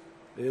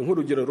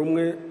 Nk'urugero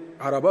rumwe,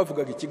 hari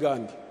abavugaga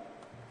ikigande,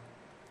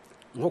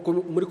 nko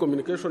muri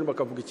communication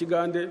bakavuga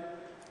ikigande,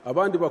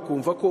 abandi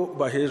bakumva ko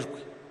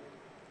bahejwe.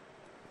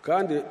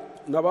 Kandi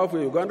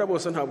n'abavuye Uganda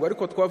bose ntabwo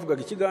ariko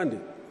twavugaga ikigande,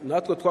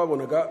 natwe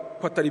twabonaga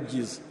ko atari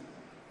byiza.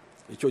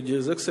 Icyo gihe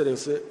His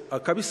Excellency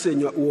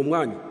akabisenya uwo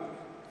mwanya,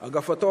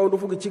 agafata wundi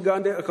uvuga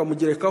ikigande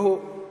akamugerekaho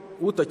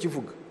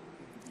utakivuga,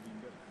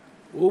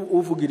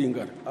 uvuga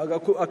iringara,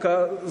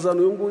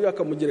 akazana uyu nguyu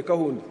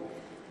akamugerekaho undi.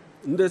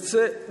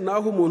 Ndetse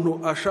naho umuntu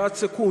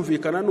ashatse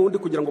kumvikana n'undi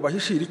kugira ngo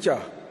bahishire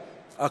icyaha,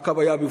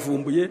 akaba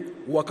yabivumbuye,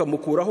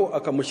 wakamukuraho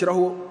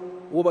akamushyiraho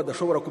uwo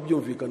badashobora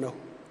kubyumvikanaho.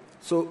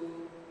 So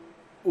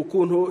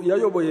ukuntu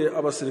yayoboye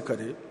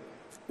abasirikare,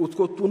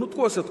 utwo tuntu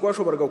twose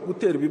twashoboraga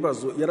gutera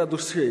ibibazo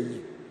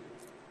yaradushenye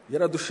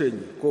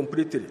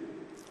completely,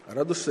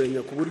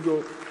 aradusenya ku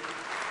buryo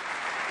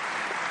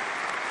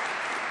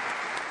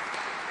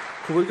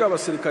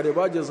abasirikare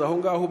bageze aho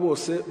ngaho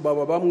bose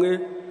baba bamwe,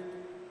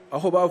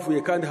 aho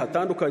bavuye kandi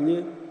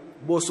hatandukanye,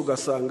 bose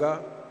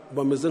ugasanga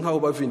bameze nk'aho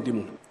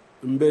bavindimwe.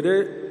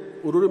 Mbere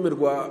ururimi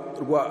rwa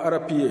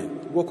RPA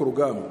rwo ku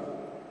rugamba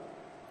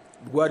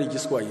rwari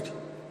Igiswahili.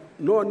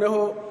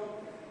 Noneho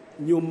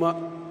nyuma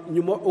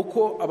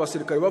uko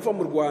abasirikare bava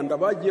mu Rwanda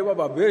bagiye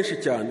baba benshi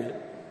cyane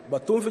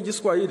batumva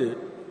Igiswahili,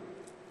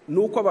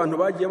 nuko abantu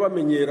bagiye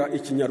bamenyera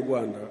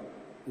Ikinyarwanda,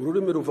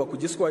 ururimi ruva ku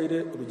Giswahili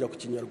rujya ku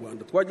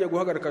Kinyarwanda. Twagiye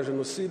guhagarika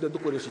jenoside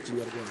dukoresha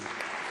Ikinyarwanda.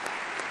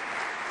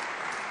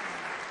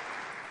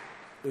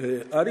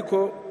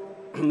 Ariko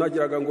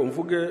nagiraga ngo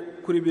mvuge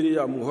kuri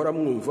biriya muhora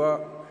mwumva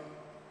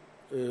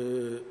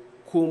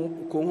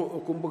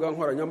ku mbuga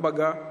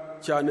nkoranyambaga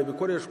cyane,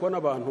 bikoreshwa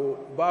n'abantu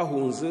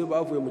bahunze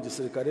bavuye mu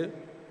gisirikare,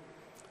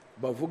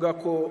 bavuga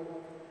ko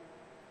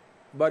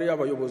bari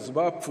abayobozi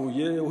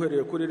bapfuye,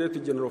 uhereye kuri Leti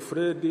General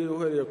Fred,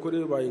 uhereye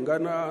kuri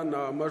Bayingana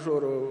na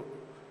Majoro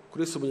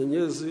Chris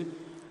Munyenyezi,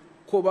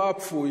 ko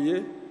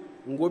bapfuye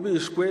ngo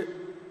bishwe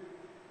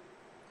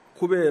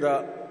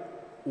kubera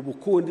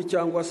ubukundi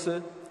cyangwa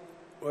se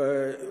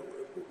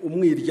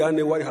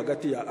umwiryane wari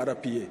hagati ya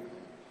RPA.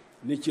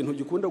 Ni ikintu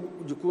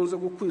gikunze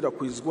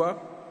gukwirakwizwa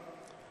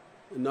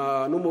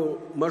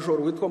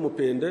n'umumajoro witwa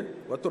Mupende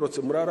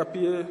watorotse muri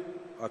RPA,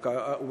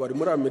 bari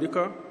muri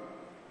Amerika.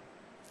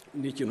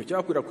 Ni ikintu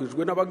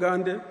cyakwirakwijwe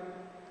n'Abagande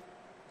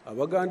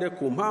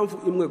ku mpamvu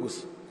imwe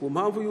gusa, ku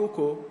mpamvu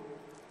y'uko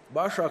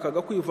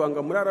bashakaga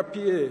kwivanga muri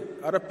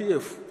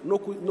RPF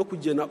no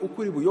kugena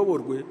ukuri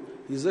buyoborwe.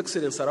 His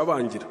Excellency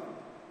arabangira,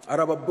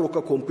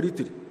 arababloka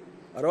completely,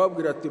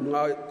 arababwira ati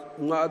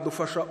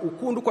mwadufasha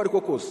ukundi uko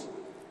ariko kose,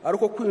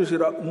 ariko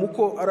kwinjira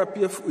muko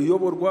RPF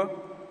iyoborwa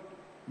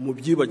mu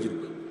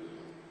byibagirwe.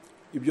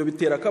 Ibyo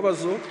bitera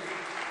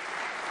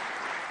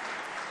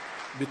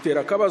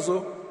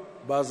akabazo,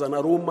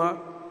 bazana ruma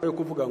yo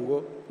kuvuga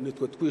ngo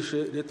nitwe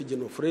twishe Leti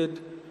General Fred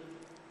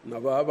na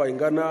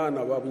Bayingana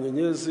na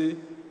Munyenyezi,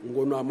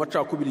 ngo ni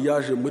amacakubiri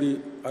yaje muri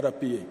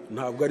RPA.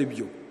 Ntabwo ari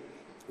byo.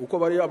 Uko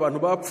bari abantu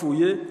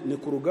bapfuye ni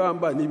ku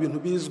rugamba, ni ibintu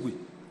bizwi.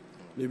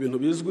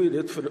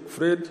 Leti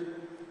Fred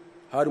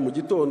hari mu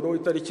gitondo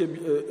itariki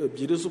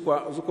 2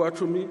 z'ukwa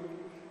 10,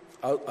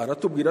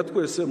 aratubwira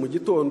twese mu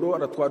gitondo,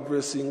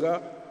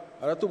 aratwadressinga,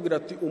 aratubwira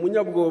ati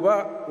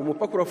umunyabwoba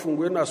umupaka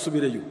urafunguye,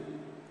 nasubire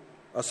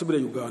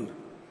Uganda.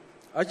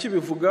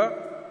 Akibivuga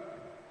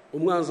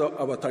umwanzi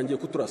abatangiye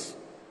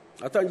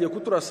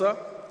kuturasa,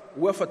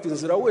 we afata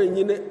inzira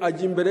wenyine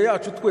ajya imbere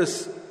yacu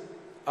twese,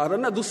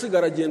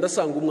 aranadusigara agenda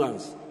asanga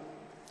umwanzi.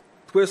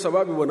 Twese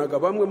ababibonaga,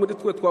 bamwe muri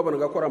twe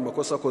twabonaga ko ari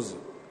amakosa akoze,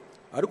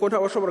 ariko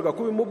ntawashoboraga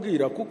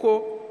kubimubwira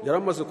kuko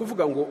yaramaze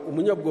kuvuga ngo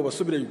umunyabwoba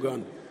asubire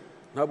Uganda.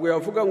 Ntabwo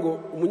yavuga ngo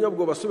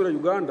umunyabwoba asubire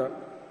Uganda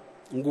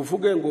ngo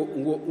uvuge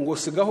ngo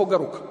sigaho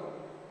garuka,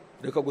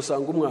 reka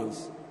gusanga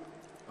umwanzi.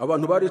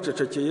 Abantu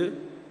baricecekeye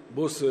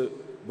bose,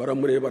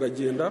 baramureba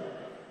aragenda.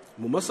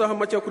 Mu masaha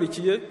make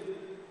akurikiye,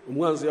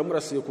 umwanzi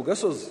yamurasiye ku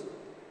gasozi,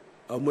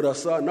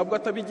 amurasa nabwo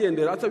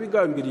atabigendera,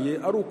 atabigambiriye,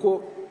 ari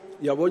uko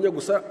yabonye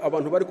gusa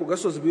abantu bari ku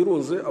gasozi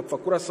birunze, apfa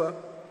kurasa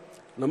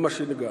na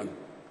machine gun.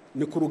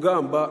 Ni ku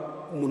rugamba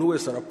umuntu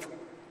wese arapfa.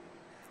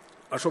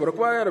 Ashobora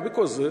kuba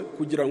yarabikoze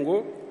kugira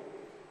ngo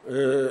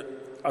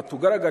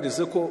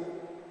atugaragarize ko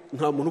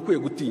nta muntu ukwiye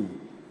gutinya,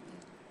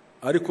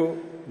 ariko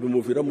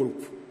bimuvira mu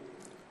rupfu.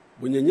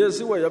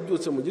 Bunyenyezi we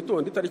yabyutse mu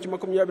gitondo itariki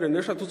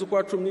 23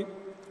 z'ukwa 10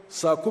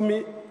 saa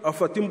 10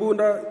 afata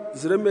imbunda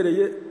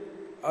ziremereye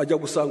ajya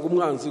gusanga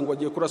umwanzi ngo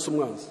agiye kurasa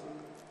umwanzi.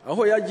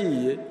 Aho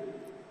yagiye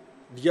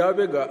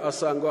ry'Abega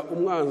asanga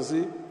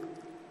umwanzi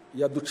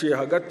yaduciye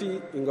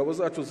hagati, ingabo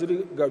zacu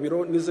ziri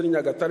Gabiro n'iziri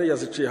Nyagatare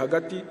yaziciye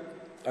hagati,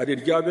 ari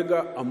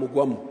ry'Abega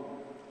amugwamo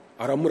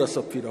aramurasa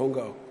apfira aho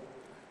ngaho.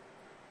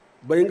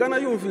 Bayingana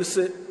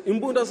yumvise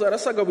imbunda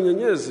zarasaga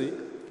Bunyenyezi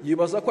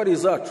yibaza ko ari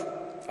izacu,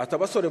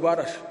 atabasore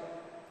barashe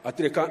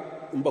atireka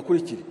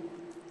mbakurikire.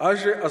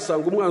 Aje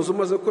asanga umwanzi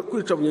umaze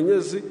kwica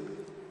Bunyenyezi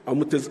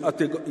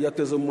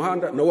yateze mu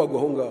muhanda nawe agwa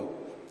aho ngaho.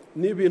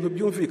 Ni ibintu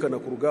byumvikana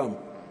ku rugamba,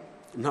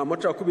 nta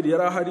macakubiri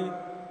yari ahari.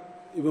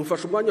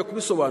 Ibimfasha umwanya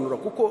kubisobanura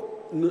kuko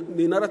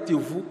ni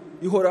narrative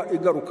ihora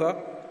igaruka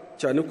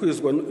cyane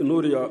kwizwa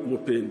n'uriya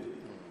Mupende.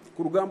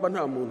 Ku rugamba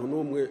nta muntu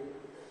n'umwe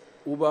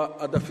uba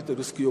adafite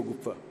risiki yo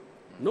gupfa,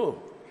 no.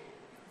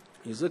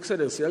 His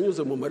Excellency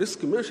yanyuze mu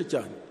marisiki menshi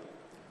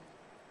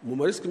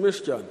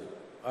cyane,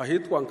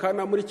 ahitwa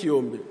Nkana muri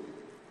Kiyombe.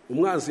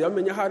 Umwanzi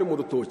yamenya hari mu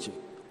rutoki,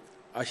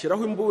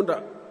 ashyiraho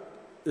imbunda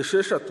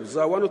 6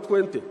 za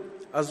 120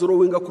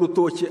 azurowinga ku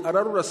rutoki,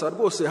 ararurasa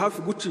rwose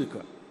hafi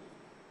gucika.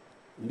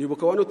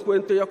 Ndibuka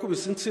 120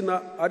 yakubise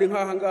insina ari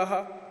nkaha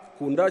ngaha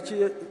ku ndaki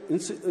ye,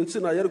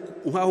 insina yari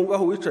nkaho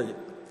ngaho wicaye,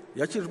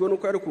 yakijwe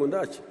nuko yari ku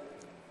ndaki.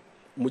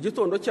 Mu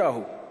gitondo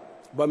cyaho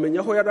bamenya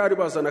aho yari ari,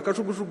 bazana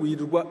akajugujugu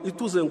yirirwa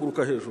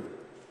ituzenguruka hejuru,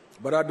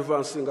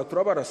 baradvancinga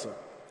turabarasa.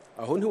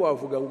 Aho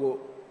ntiwavuga ngo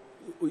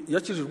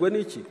yakijijwe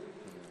n'iki.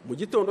 Mu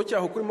gitondo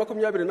cyaho kuri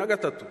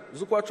 23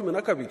 z'ukwa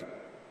 12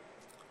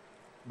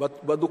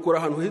 badukura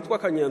ahantu hitwa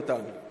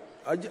Kanyantanga,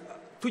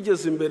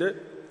 tugeze imbere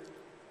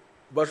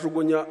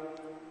bajugunya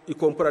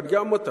ikompora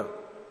rya mota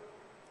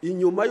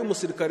inyuma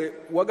y'umusirikare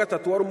wa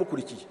gatatu wari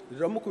umukurikiye,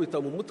 riramukubita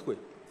mu mutwe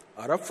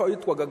arapfa,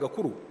 yitwaga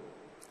Gakuru.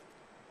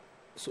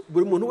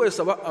 Buri muntu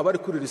wese aba ari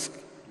kuri risk.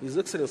 His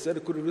Excellency yari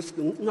kuri risk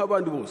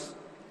nk'abandi bose.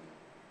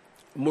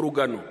 Mu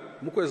Rugano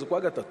mu kwezi kwa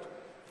 3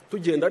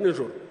 tugenda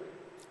nijoro,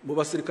 mu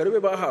basirikare be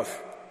ba hafi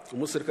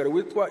umusirikare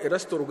witwa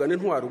Erasto Rugano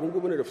Intwari, ubu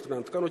ngubu ni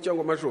Lieutenant Kano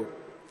cyangwa Major,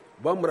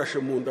 bamurashe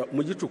mu nda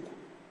mu gicuku.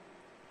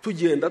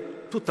 Tugenda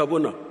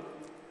tutabona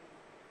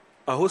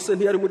aho se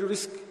ntiyari muri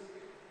risk.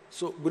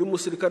 So buri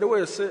musirikare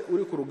wese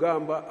uri ku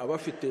rugamba aba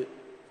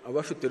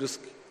afite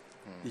risk.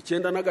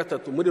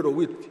 93 muri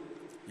Rowit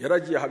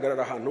yaragiye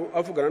ahagarara ahantu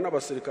avugana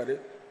n'abasirikare,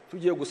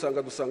 tugiye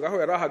dusanga aho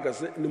yari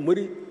ahagaze ni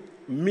muri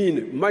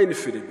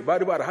minefield,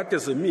 bari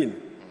barahateze mine.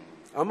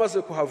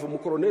 Amaze kuhava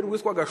umukoroneri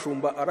witwa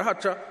Gashumba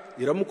arahaca,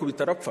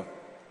 iramukubita arapfa.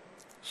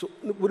 So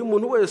buri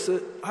muntu wese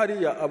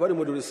hariya aba ari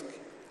muri risk.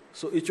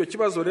 So icyo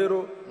kibazo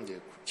rero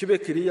kibe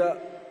kiriya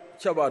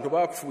cy'abantu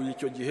bapfuye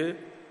icyo gihe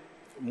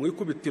mu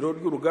ikubitiro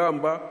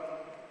ry'urugamba,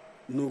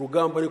 ni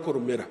urugamba ariko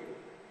rumera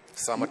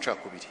sa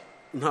macakubiri,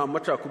 nta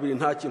macakubiri,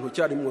 nta kintu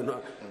cyarimo,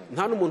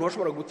 nta n'umuntu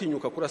washobora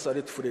gutinyuka kurasa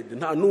Red Fred,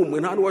 nta n'umwe,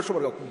 nta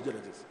n'uwashobora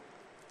kubigerageza.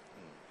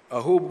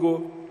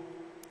 Ahubwo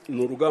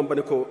ni urugamba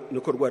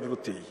niko rwari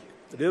ruteye.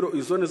 Rero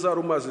izo ni za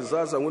rumazi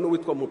zazanywe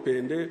n'uwitwa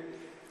Mupende,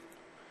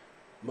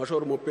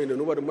 Major Mupende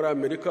n'ubu ari muri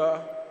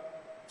Amerika,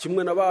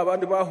 kimwe na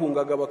babandi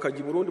bahungaga bakajya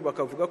i Burundi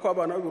bakavuga ko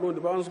abana b'i Burundi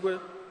banzwe,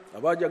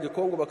 abajyaga i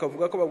Kongo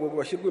bakavuga ko bagomba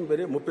bashyirwa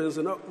imbere.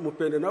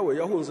 Mupende nawe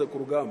yahunze ku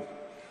rugamba.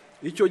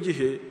 Icyo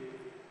gihe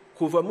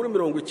kuva muri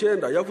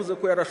 90 yavuze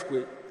ko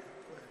yarashwe,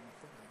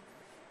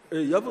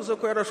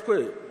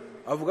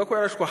 avuga ko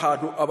yarashwe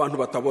ahantu abantu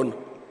batabona.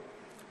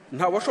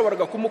 Nta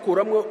washoboraga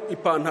kumukuramo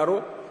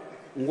ipantaro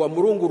ngo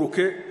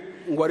amurunguruke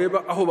ngo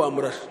areba aho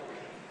bamurashe.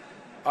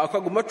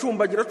 Akaguma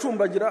acumbagira,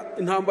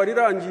 intambara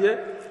irangiye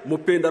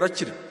Mupende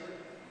arakira.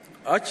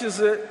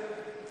 Akize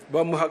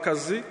bamuha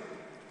akazi,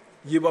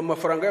 yiba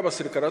amafaranga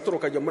y'abasirikare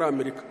atoroka ajya muri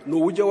Amerika. Ni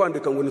ujya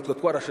wandika ngo nitwe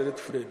twarashe Red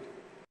Fred.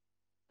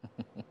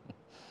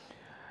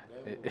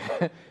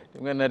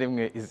 rimwe na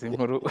rimwe izi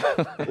nkuru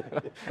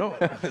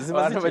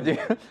abantu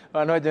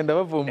bagenda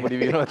bavumbura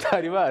ibintu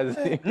batari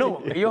bazi.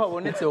 No, iyo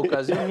habonetse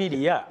okaziyo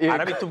nk'iriya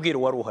arabitubwira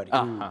wari uhari.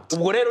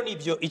 Ubwo rero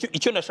nibyo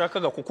icyo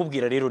nashakaga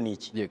kukubwira rero ni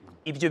iki.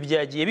 Ibyo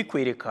byagiye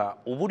bikwereka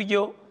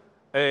uburyo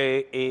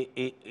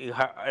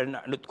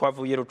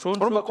twavuye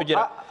Rucuncu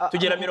tugera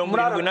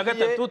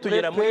 73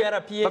 tugera muri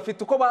RPF,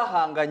 bafite uko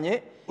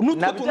bahanganye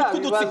na bya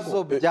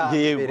bibazo bya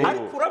mbere.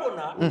 Ariko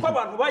urabona uko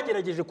abantu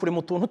bagerageje kure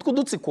mu tuntu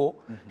tw'udutsiko,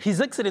 His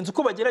Excellency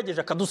uko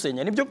bagerageje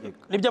akadusenya,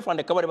 nibyo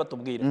afande kabare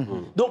batubwira.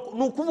 Donc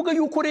ni ukuvuga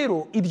yuko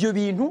rero ibyo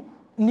bintu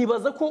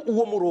nibaza ko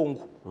uwo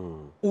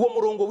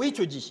murongo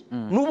w'icyo gihe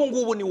n'ubu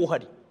ngubu ni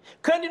uhari.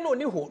 Kandi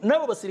noneho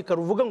n'abo basirikare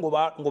uvuga ngo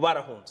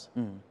barahunze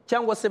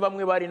cyangwa se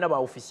bamwe bari n'aba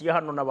ofisiye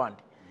hano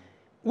n'abandi,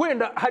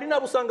 wenda hari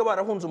n'abo usanga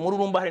barahunze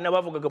umururumba, hari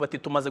n'abavugaga bati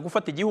tumaze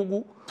gufata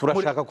igihugu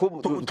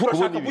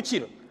turashaka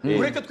gukira,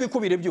 mureke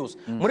twikubire byose,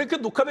 mureke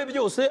dukabe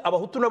byose,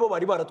 abahutu nabo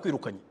bari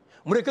baratwirukanye,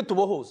 mureke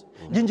tubohoze.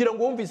 ngira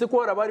ngo wumvise ko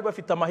hari abari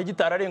bafite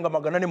amahegitari arenga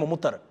 400 mu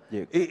Mutara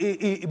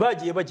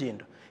bagiye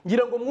bagenda.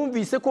 ngira ngo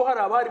mwumvise ko hari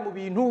abari mu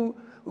bintu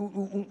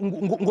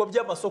ngo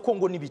by'amasoko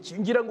ngo nibiki.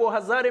 ngira ngo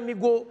hazare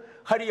migo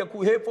hariya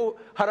ku hepfo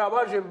hari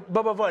abaje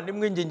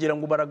babavandimwe, ngira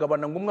ngo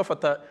baragabana, ngo umwe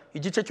afata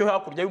igice cyo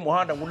hakurya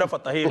y'umuhanda, ngo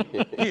ndafata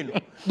hino.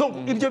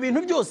 Donc ibyo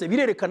bintu byose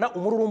birerekana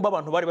umururumba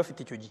abantu bari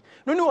bafite icyo gihe.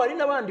 Noneho hari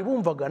n'abandi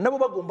bumvaga nabo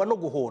bagomba no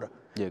guhora,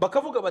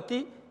 bakavuga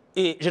bati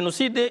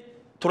jenoside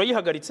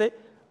turayihagaritse,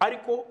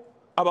 ariko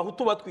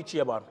abahutu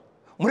batwiciye abantu,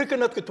 mureke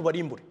natwe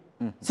tubarimbure.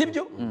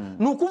 Sibyo?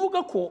 Ni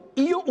ukuvuga ko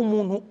iyo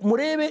umuntu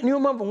murebe, niyo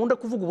mpamvu nkunda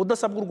kuvuga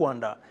ubudasa bw'u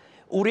Rwanda,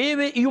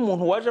 urebe iyo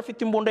umuntu waje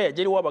afite imbunda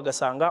yagera iwabo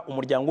agasanga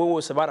umuryango we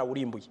wose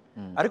barawurimbuye,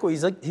 ariko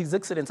his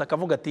excellence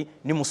akavuga ati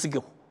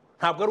nimusigeho,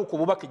 ntabwo ari uko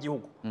bubaka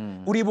igihugu.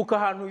 Uribuka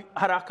ahantu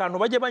hari akantu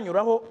bajya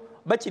banyuraho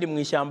bakiri mu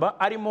ishyamba,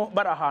 arimo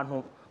bari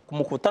ahantu ku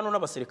mukutano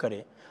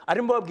n'abasirikare,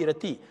 arimo babwira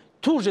ati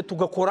tuje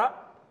tugakora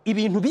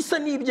ibintu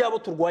bisa n'ibyabo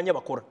turwanya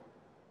bakora,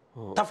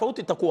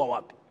 tofauti itakuwa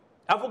wapi.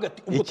 Avuga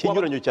ati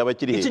ikinyuranyo cyaba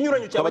kiri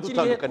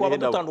he, twaba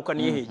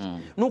dutandukaniye hehe.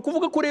 Ni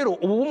ukuvuga ko rero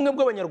ubu bumwe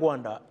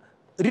bw'abanyarwanda,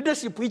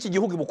 leadership y'iki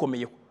gihugu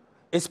ibukomeyeho,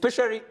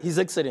 especially his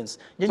excellence.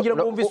 ngira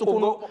ngo wumvise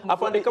ukuntu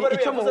afandika bari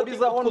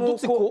muhurizaho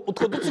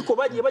utwo dutsiko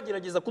bagiye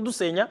bagerageza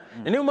kudusenya.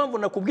 niyo mpamvu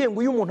nakubwiye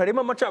ngo iyo umuntu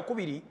arema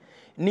amacakubiri,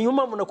 niyo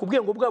mpamvu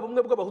nakubwiye ngo bwa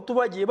bumwe bw'abahutu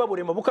bagiye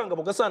baburema bukanga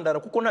bugasandara,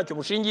 kuko ntacyo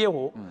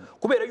bushingiyeho,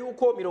 kubera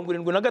yuko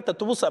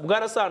 73 busa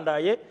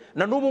bwarasandaye,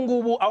 na n'ubu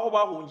ngubu aho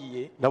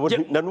bahungiye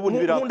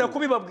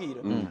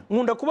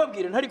nkunda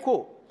kubabwira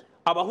ntariko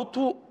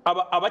abahutu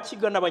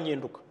abakiga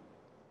n'abanyenduka,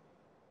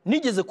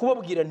 nigeze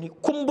kubabwira nti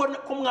ko mbona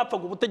ko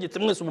mwapfaga ubutegetsi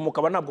mwese ubu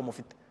mukaba ntabwo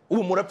mufite,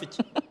 ubu murapfa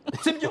iki?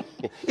 Sibyo?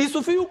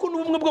 Isufi yuko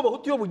n'ubumwe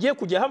bw'abahutu iyo bugiye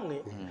kujya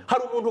hamwe,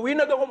 hari umuntu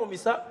winaga nko mu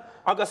misa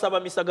agasaba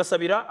misa,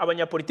 agasabira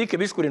abanyapolitike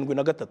bishwe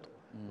 73,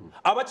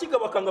 abakiga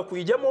bakanga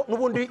kuyijyamo,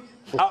 n'ubundi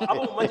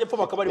abo mu majyepfo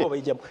bakaba aribo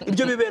bayijyamo.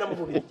 Ibyo bibera mu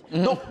bubiri.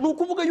 Ni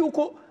ukuvuga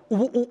yuko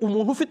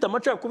umuntu ufite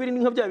amacakubiri, ni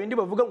nka bya bindi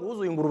bavuga ngo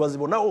uzuye inguru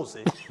bazibona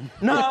hose.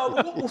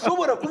 Ntabwo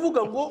ushobora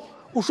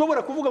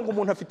kuvuga ngo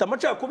umuntu afite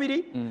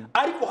amacakubiri,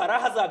 ariko hari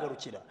aho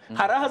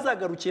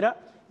azagarukira.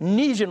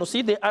 Ni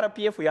jenoside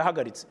RPF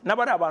yahagaritse,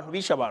 n'abari abantu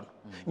bisha abantu,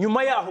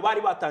 nyuma yaho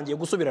bari batangiye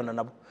gusubirana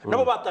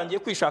nabo batangiye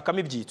kwishakamo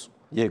ibyitso.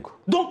 Yego.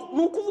 Donc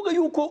ni ukuvuga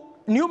yuko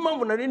niyo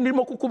mpamvu nari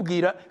ndimo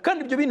kukubwira,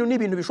 kandi ibyo bintu ni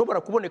ibintu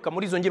bishobora kuboneka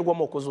muri izo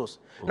ngirwamoko zose.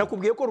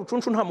 Nakubwiye ko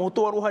Rucunshu nta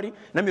muhutu wari uhari,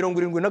 na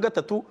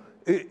 73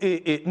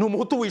 ni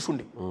umuhutu wishe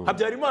undi.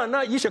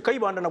 Habyarimana yishe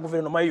Kayibanda na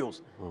guverinoma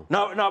yose, ni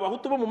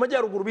abahutu bo mu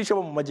majyaruguru bishe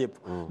bo mu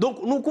majyepfo.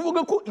 Donc ni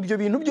ukuvuga ko ibyo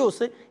bintu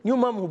byose, niyo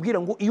mpamvu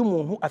nkubwira ngo iyo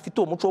umuntu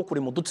afite uwo muco wo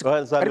kurema udutsiko,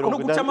 ariko no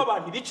gucamo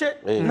abantu ibice,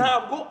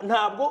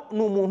 ntabwo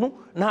ni umuntu,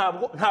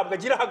 ntabwo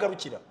agira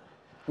ahagarukira.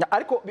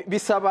 Ariko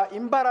bisaba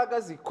imbaraga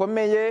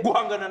zikomeye,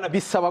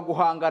 bisaba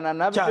guhangana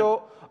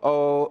nabyo.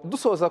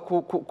 Dusoza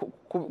ku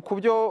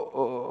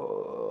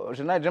byo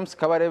General James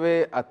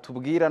Kabarebe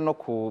atubwira no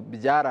ku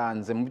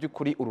byaranze mu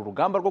by'ukuri uru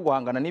rugamba rwo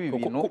guhangana n'ibi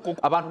bintu,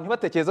 abantu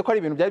ntibatekereze ko ari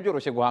ibintu byari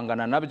byoroshye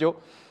guhangana nabyo.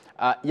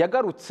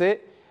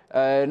 Yagarutse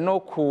no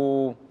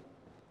ku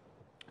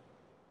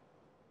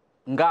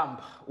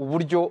ngamba,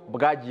 uburyo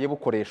bwagiye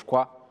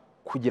bukoreshwa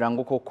kugira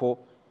ngo koko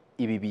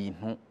ibi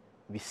bintu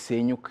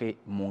bisenyuke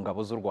mu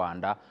ngabo z'u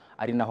Rwanda,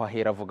 ari naho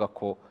ahera avuga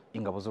ko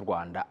ingabo z'u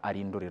Rwanda ari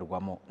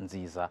indorerwamo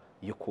nziza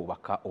yo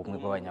kubaka ubumwe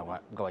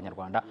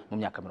bw'abanyarwanda mu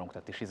myaka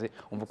 30 ishize.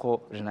 Umva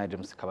ko General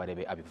James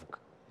Kabarebe abivuga.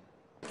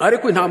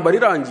 Ariko intambara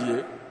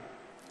irangiye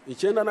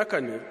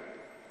 94,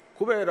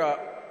 kubera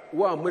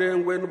wa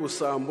murengwe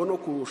n'ubusambo no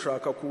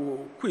kushaka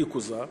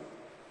kwikuza,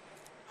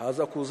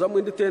 haza kuzamo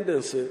indi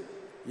tendense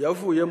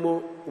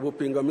yavuyemo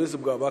ubupingamizi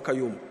bwa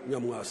Bakayumba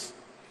Nyamwasa.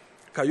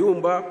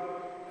 Kayumba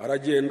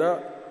aragenda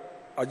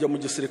ajya mu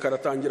gisirikare,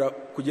 atangira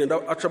kugenda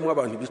acamwa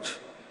abantu bice,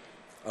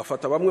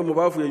 afata bamwe mu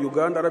bavuye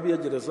Uganda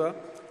arabiyegereza,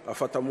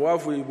 afata mu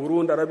bavuye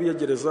Burundi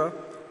arabiyegereza,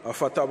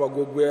 afata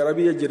abagogwe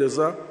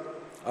arabiyegereza,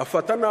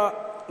 afata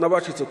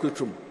n'abacitse ku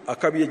icumu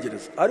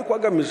akabiyegereza, ariko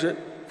agamije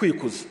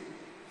kwikuza.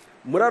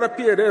 Muri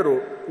RPA rero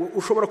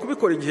ushobora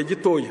kubikora igihe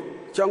gitoya,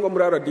 cyangwa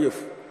muri RDF,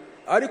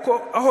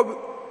 ariko aho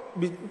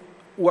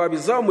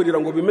wabizamurira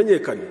ngo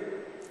bimenyekane,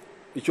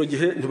 icyo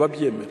gihe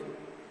ntibabyemera.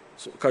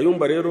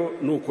 Kayumba rero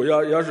nuko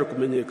yaje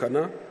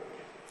kumenyekana.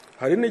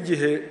 Hari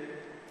n'igihe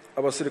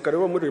abasirikare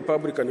bo muri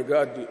Republican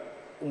Guard,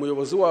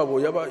 umuyobozi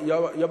wabo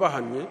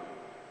yabahanye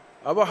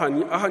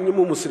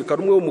ahanyemo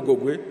umusirikare umwe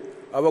w'umugogwe,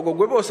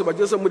 abagogwe bose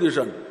bageze muri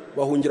 100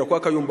 bahungira kwa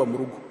Kayumba mu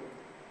rugo.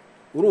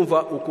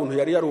 Urumva ukuntu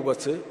yari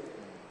yarubatse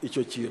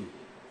icyo kintu.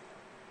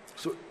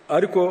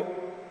 Ariko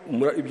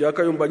ibya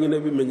Kayumba nyine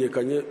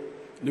bimenyekanye,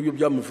 nibyo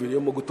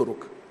byamuviriyemo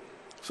gutoroka.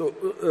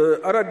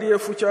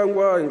 RDF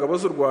cyangwa ingabo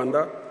z'u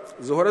Rwanda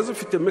zihora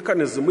zifite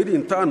mechanism muri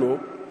intano,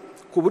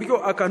 ku buryo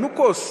akantu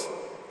kose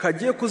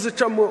kagiye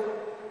kuzicamo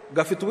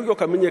gafite uburyo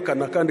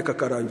kamenyekana kandi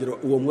kakarangira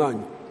uwo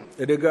mwanya.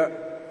 Erega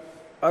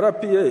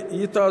RPA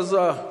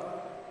itaza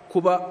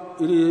kuba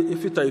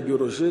ifite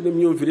ideology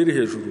n'imyumvire iri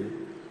hejuru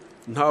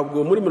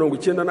ntabwo muri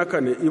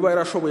 1994 iba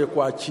yarashoboye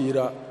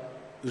kwakira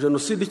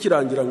jenoside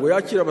ikirangira ngo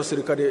yakire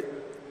abasirikare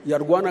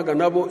yarwanaga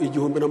nabo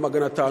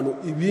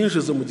 1500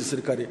 ibinjize mu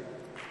gisirikare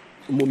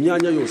mu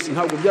myanya yose,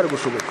 ntabwo byari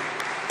gushoboka.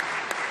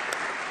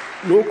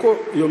 Nuko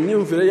iyo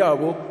myumvire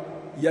yabo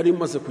yari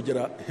imaze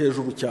kugera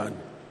hejuru cyane,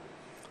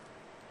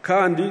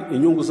 kandi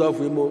inyungu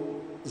zavuyemo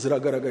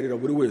ziragaragarira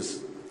buri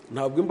wese.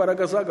 Ntabwo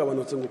imbaraga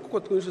zagabanutse ngo kuko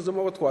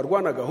twinjizemo abo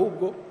twarwanaga,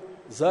 ahubwo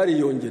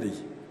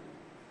zariyongereye.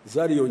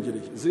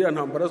 Ziriya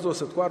ntambara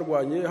zose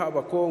twarwanye,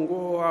 haba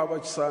Kongo, haba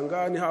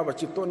Kisangani, haba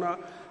Kitona,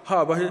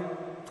 haba he,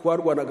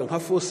 twarwanaga nka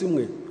force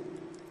imwe.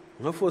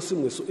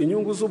 So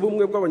inyungu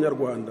z'ubumwe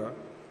bw'abanyarwanda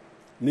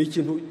ni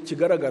ikintu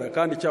kigaragara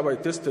kandi cyabaye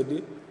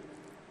tested.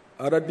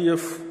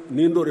 RDF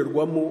ni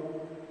indorerwamo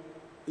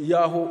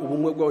y'aho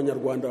ubumwe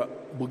bw'abanyarwanda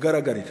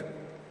bugaragarira.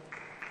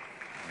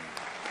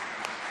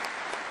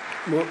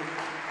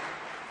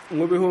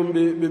 Mu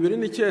bihumbi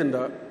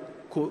 2009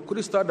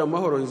 kuri stade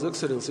Amahoro His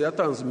Excellency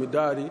yatanze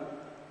imidari.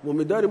 Mu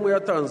midari imwe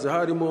yatanze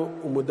harimo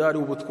umudari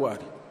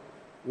w'ubutwari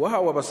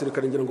wahawe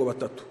abasirikare ngira ngo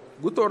 3.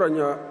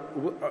 Gutoranya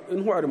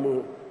intwari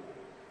mu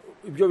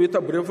ibyo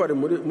bita bravery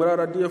muri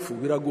RDF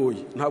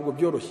biragoye, ntabwo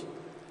byoroshye.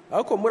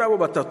 Ariko muri abo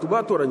 3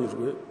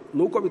 batoranyijwe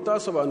nuko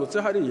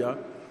bitasobanutse hariya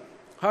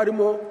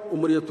harimo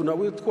umuriyetuna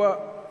witwa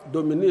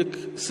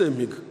Dominique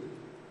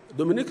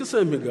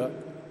Sempiga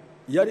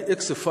yari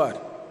ex-FAR,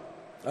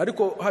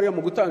 ariko hariya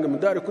mu gutanga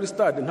imidari kuri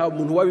stade nta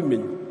muntu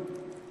wabimenye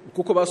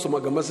kuko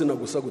basomaga amazina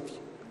gusa gutya.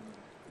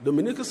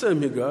 Dominique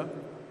Sempiga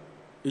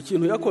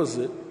ikintu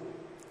yakoze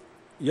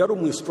yari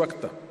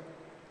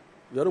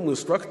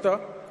umu-instructor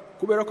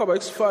kubera ko aba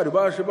ex-FAR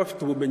baje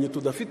bafite ubumenyi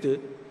tudafite,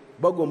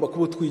 bagomba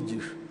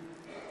kubutwigisha.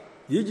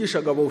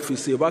 Yigishaga aba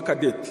ofisiye ba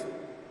kadete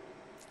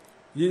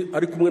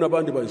ari kumwe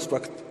n'abandi ba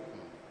instructor,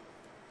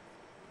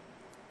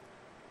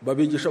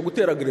 babigisha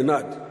gutera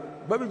grenade.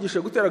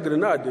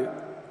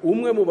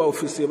 Umwe mu ba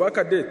ofisiye ba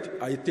kadete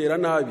ayitera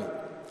nabi,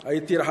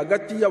 ayitera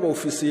hagati y'aba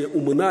ofisiye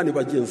 8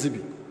 bagenzi be,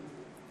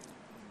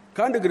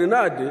 kandi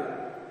grenade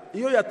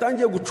iyo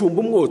yatangiye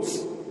gucumba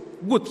umwotsi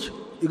gutya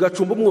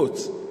igacumba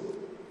umwotsi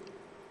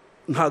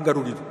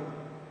ntagaruriro.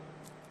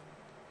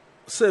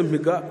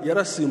 Sempiga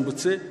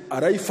yarasimbutse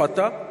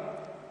arayifata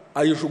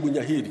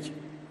ayijugunya hirya.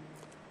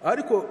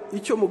 Ariko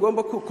icyo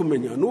mugomba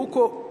kumenya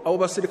nuko abo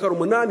basirikare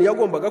 8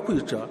 yagombaga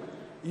kwica,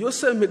 iyo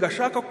Sempiga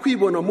ashaka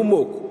kwibona mu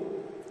moko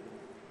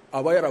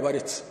aba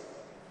yarabaretse,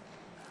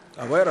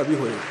 aba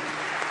yarabihoreye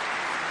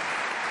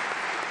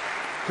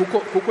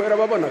kuko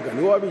yarababonaga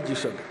niwe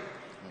wabigishaga.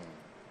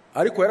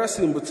 Ariko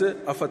yarasimbutse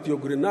afata iyo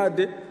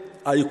grenade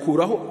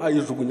ayikuraho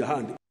ayijugunya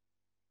ahandi.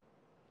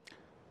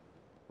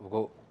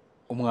 Ubwo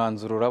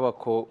umwanzuro uraba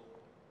ko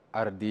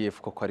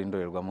RDF koko ari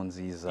indorerwamo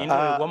nziza,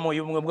 indorerwamo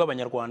y'ubumwe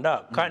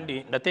bw'abanyarwanda.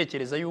 Kandi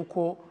ndatekereza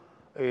yuko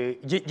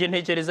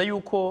ntekereza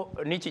yuko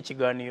n'iki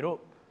kiganiro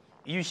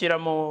iyo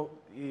ushyiramo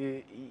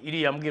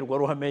iriya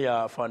mbwirwaruhame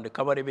ya Fande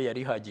Kabarebe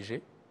yari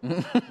ihagije.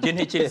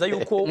 Ntekereza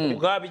yuko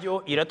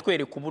ubwabyo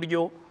iratwereka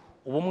uburyo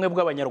ubumwe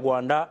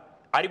bw'abanyarwanda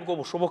ari bwo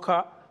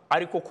bushoboka,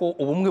 ariko ko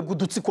ubumwe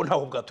bw'udutsiko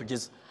ntaho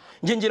bwatugeza.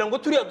 Ngira ngo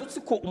turiya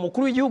dutsiko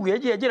umukuru w'igihugu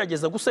yagiye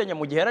agerageza gusenya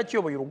mu gihe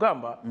yarakiyoboye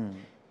urugamba,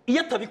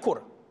 iyo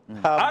atabikora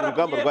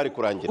urugamba rwari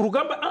kurangira.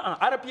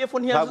 RPF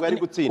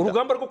ntiyazi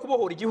urugamba rwo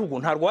kubohora igihugu,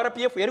 ntarwo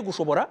RPF yari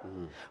gushobora.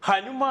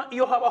 Hanyuma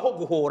iyo habaho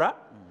guhora,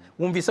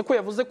 wumvise ko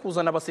yavuze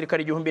kuzana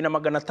abasirikare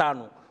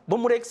 1500 bo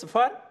muri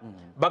ex-FAR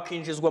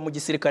bakinjizwa mu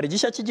gisirikare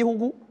gishya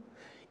cy'igihugu.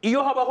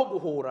 Iyo habaho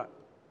guhora,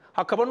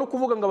 hakaba no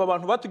kuvuga ngo aba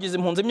bantu batugize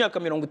impunzi imyaka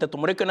 30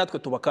 mureke natwe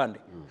tubakande.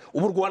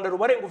 Ubu Rwanda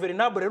rubarenga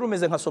guverinabure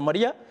rumeze nka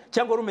Somalia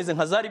cyangwa rumeze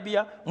nka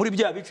Zambia, muri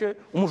bya bice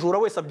umujura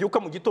wese abyuka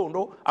mu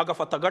gitondo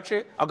agafata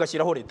agace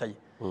agashyiraho leta ye.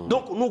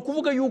 Donc ni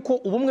ukuvuga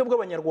yuko ubumwe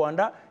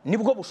bw'abanyarwanda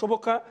nibwo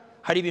bushoboka.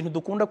 Hari ibintu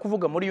dukunda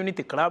kuvuga muri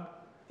Unity Club,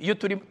 iyo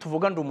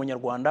tuvuga ndi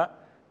umunyarwanda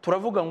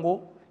turavuga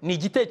ngo ni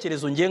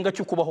igitekerezo ngenga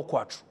cyo kubaho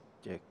kwacu.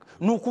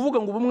 Ni ukuvuga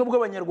ngo ubumwe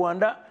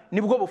bw'abanyarwanda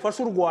nibwo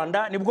bufasha u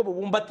Rwanda, nibwo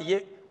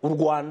bubumbatiye u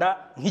Rwanda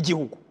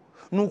nk'igihugu.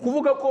 Ni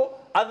ukuvuga ko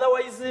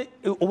otherwise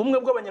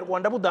ubumwe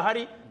bw'abanyarwanda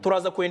budahari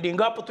turaza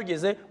kwendinga up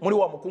tugeze muri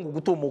wa mukungu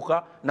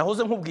gutumuka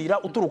nahoze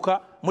nkubwira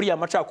uturuka muri ya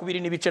macakubiri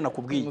n'ibice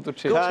nakubwiye.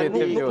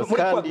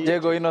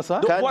 Yego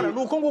Innocent, kandi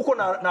nuko nguko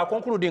na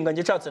concludinga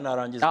nge catse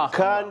narangiza.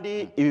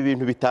 Kandi ibi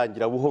bintu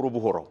bitangira buhoro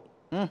buhoro.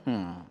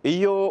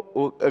 Iyo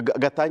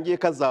gatangiye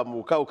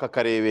kazamuka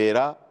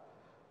ukakarebera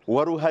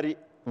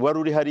wari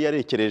uri hari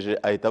yarekereje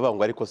ahita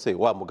bangwa, ariko se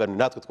wa mugani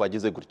natwe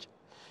twagize gutya,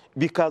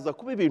 bikaza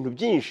kuba ibintu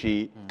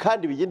byinshi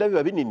kandi bigenda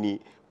biba binini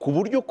ku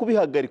buryo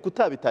kubihagarika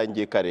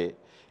utabitangiye kare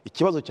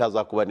ikibazo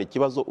cyazakubana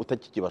ikibazo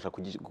utakikibasha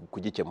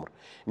kugikemura.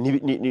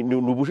 Ni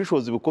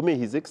ubushishozi bukomeye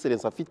His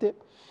Excellency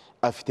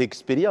afite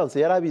experience,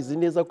 yarabizi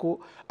neza ko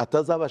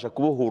atazabasha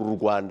kubohora u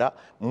Rwanda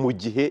mu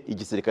gihe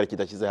igisirikare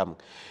kidashyize hamwe.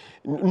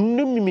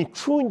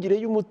 N'imicungire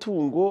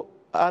y'umutungo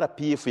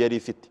RPF yari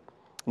ifite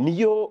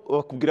niyo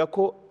bakubwira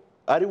ko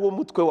ari wo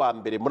mutwe wa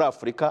mbere muri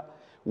Afurika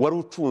wari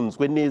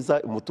ucunzwe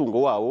neza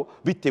umutungo wawo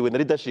bitewe na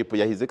leadership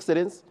ya His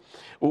Excellence,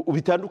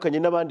 bitandukanye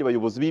n'abandi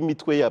bayobozi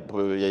b'imitwe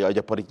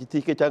ya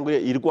politike cyangwa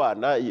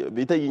irwana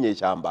bita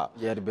y'inyeshyamba,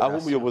 aho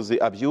umuyobozi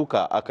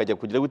abyuka akajya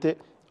kugira gute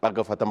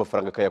agafata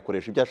amafaranga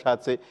akayakoresha ibyo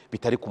ashatse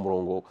bitari ku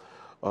murongo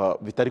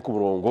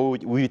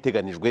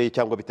w'ibiteganijwe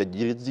cyangwa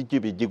bitagiye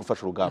bigiye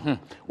gufasha urugamba.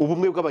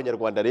 Ubumwe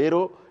bw'abanyarwanda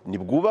rero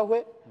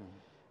nibwubahwe,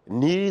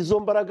 n'izo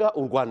mbaraga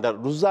u Rwanda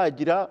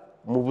ruzagira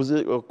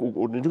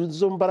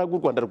nizo mbaraga u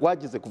Rwanda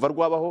rwagize kuva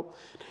rwabaho.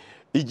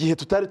 Igihe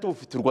tutari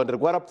tubufite u Rwanda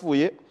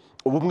rwarapfuye,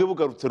 ubumwe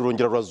bugarutse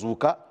rurongera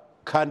rurazuka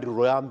kandi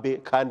rurambe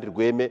kandi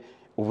rweme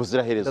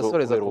ubuziraherezo.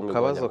 Ndasoreza ku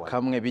kabazo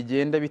kamwe,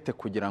 bigenda bite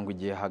kugira ngo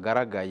igihe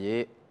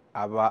hagaragaye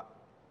aba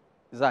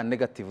za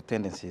negative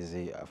tendencies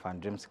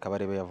Van James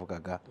Kabarebe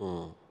yavugaga,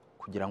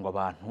 kugira ngo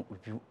abantu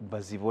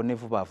bazibone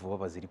vuba vuba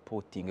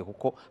baziripotinge,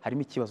 kuko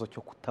harimo ikibazo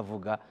cyo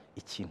kutavuga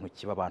ikintu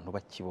kiba abantu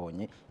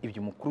bakibonye.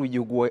 Ibyo umukuru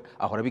w'igihugu we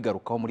ahora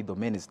bigarukaho muri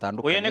domaine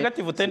zitandukanye. Oya,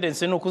 negative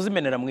tendency ni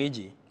ukuzimenera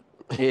mwigi.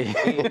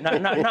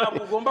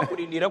 Ntabwo ugomba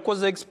kurindira ko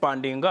ze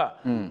expandinga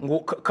ngo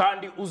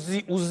kandi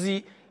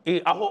uzi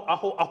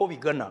aho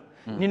bigana.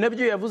 Ni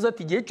nabyo yavuze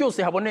ati igihe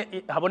cyose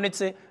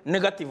habonetse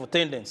negative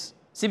tendency,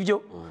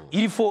 sibyo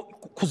irifo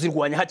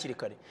kuzirwanya hakiri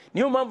kare.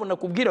 Niyo mpamvu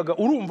nakubwiraga,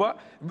 urumva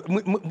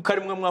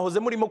karimwe mwahoze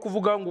murimo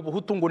kuvuga ngo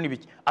ubuhutu ngo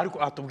nibiki, ariko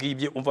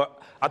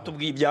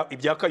atubwiye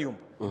ibya Kayumba,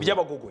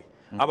 by'abagogwe,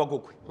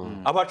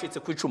 abacitse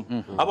ku icumu,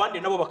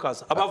 abandi nabo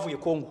bakaza, abavuye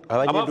Kongo,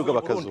 abanyenduga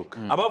bakazuka,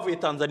 abavuye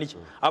Tanzania,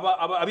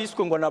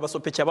 abiswe ngo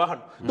nabasopeke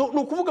abahano. No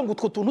ukuvuga ngo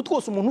utwo tuntu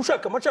twose umuntu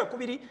ushaka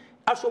amacakubiri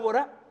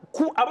ashobora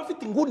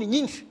abafite inguni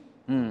nyinshi.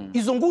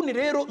 Izo nguni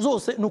rero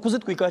zose ni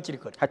ukuzitwika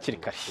hakiri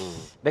kare.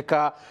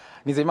 Reka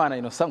Nizeyimana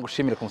Innocent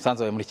ngushimire ku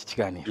musanzu wawe muri iki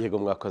kiganiro. Yego,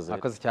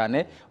 mwakoze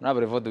cyane.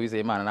 Honorable Evode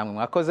Uwizeyimana, namwe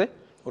mwakoze.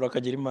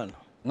 Urakagira Imana.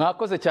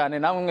 Mwakoze cyane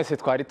namwe mwese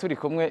twari turi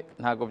kumwe.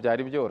 Ntago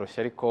byari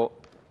byoroshye, ariko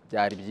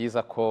byari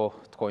byiza ko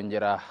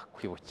twongera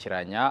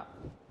kwibukiranya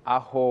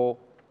aho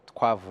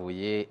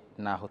twavuye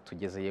n'aho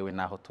tugeze, yewe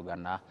n'aho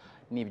tugana,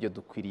 n'ibyo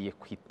dukwiriye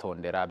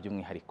kwitondera,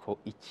 by'umwihariko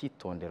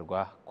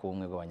icyitonderwa ku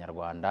bumwe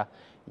bw'abanyarwanda,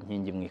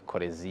 inkingi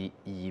mwikorezi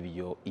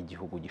y'ibyo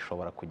igihugu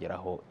gishobora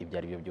kugeraho ibyo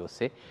ari byo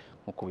byose,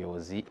 nk'uko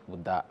ubuyobozi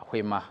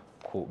budahwema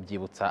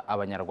kubyibutsa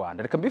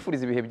abanyarwanda. Reka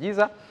mbifurize ibihe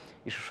byiza,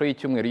 ishusho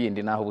y'icyumweru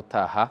yindi naho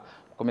ubutaha,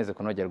 ukomeze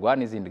kunogerwa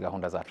n'izindi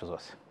gahunda zacu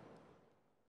zose.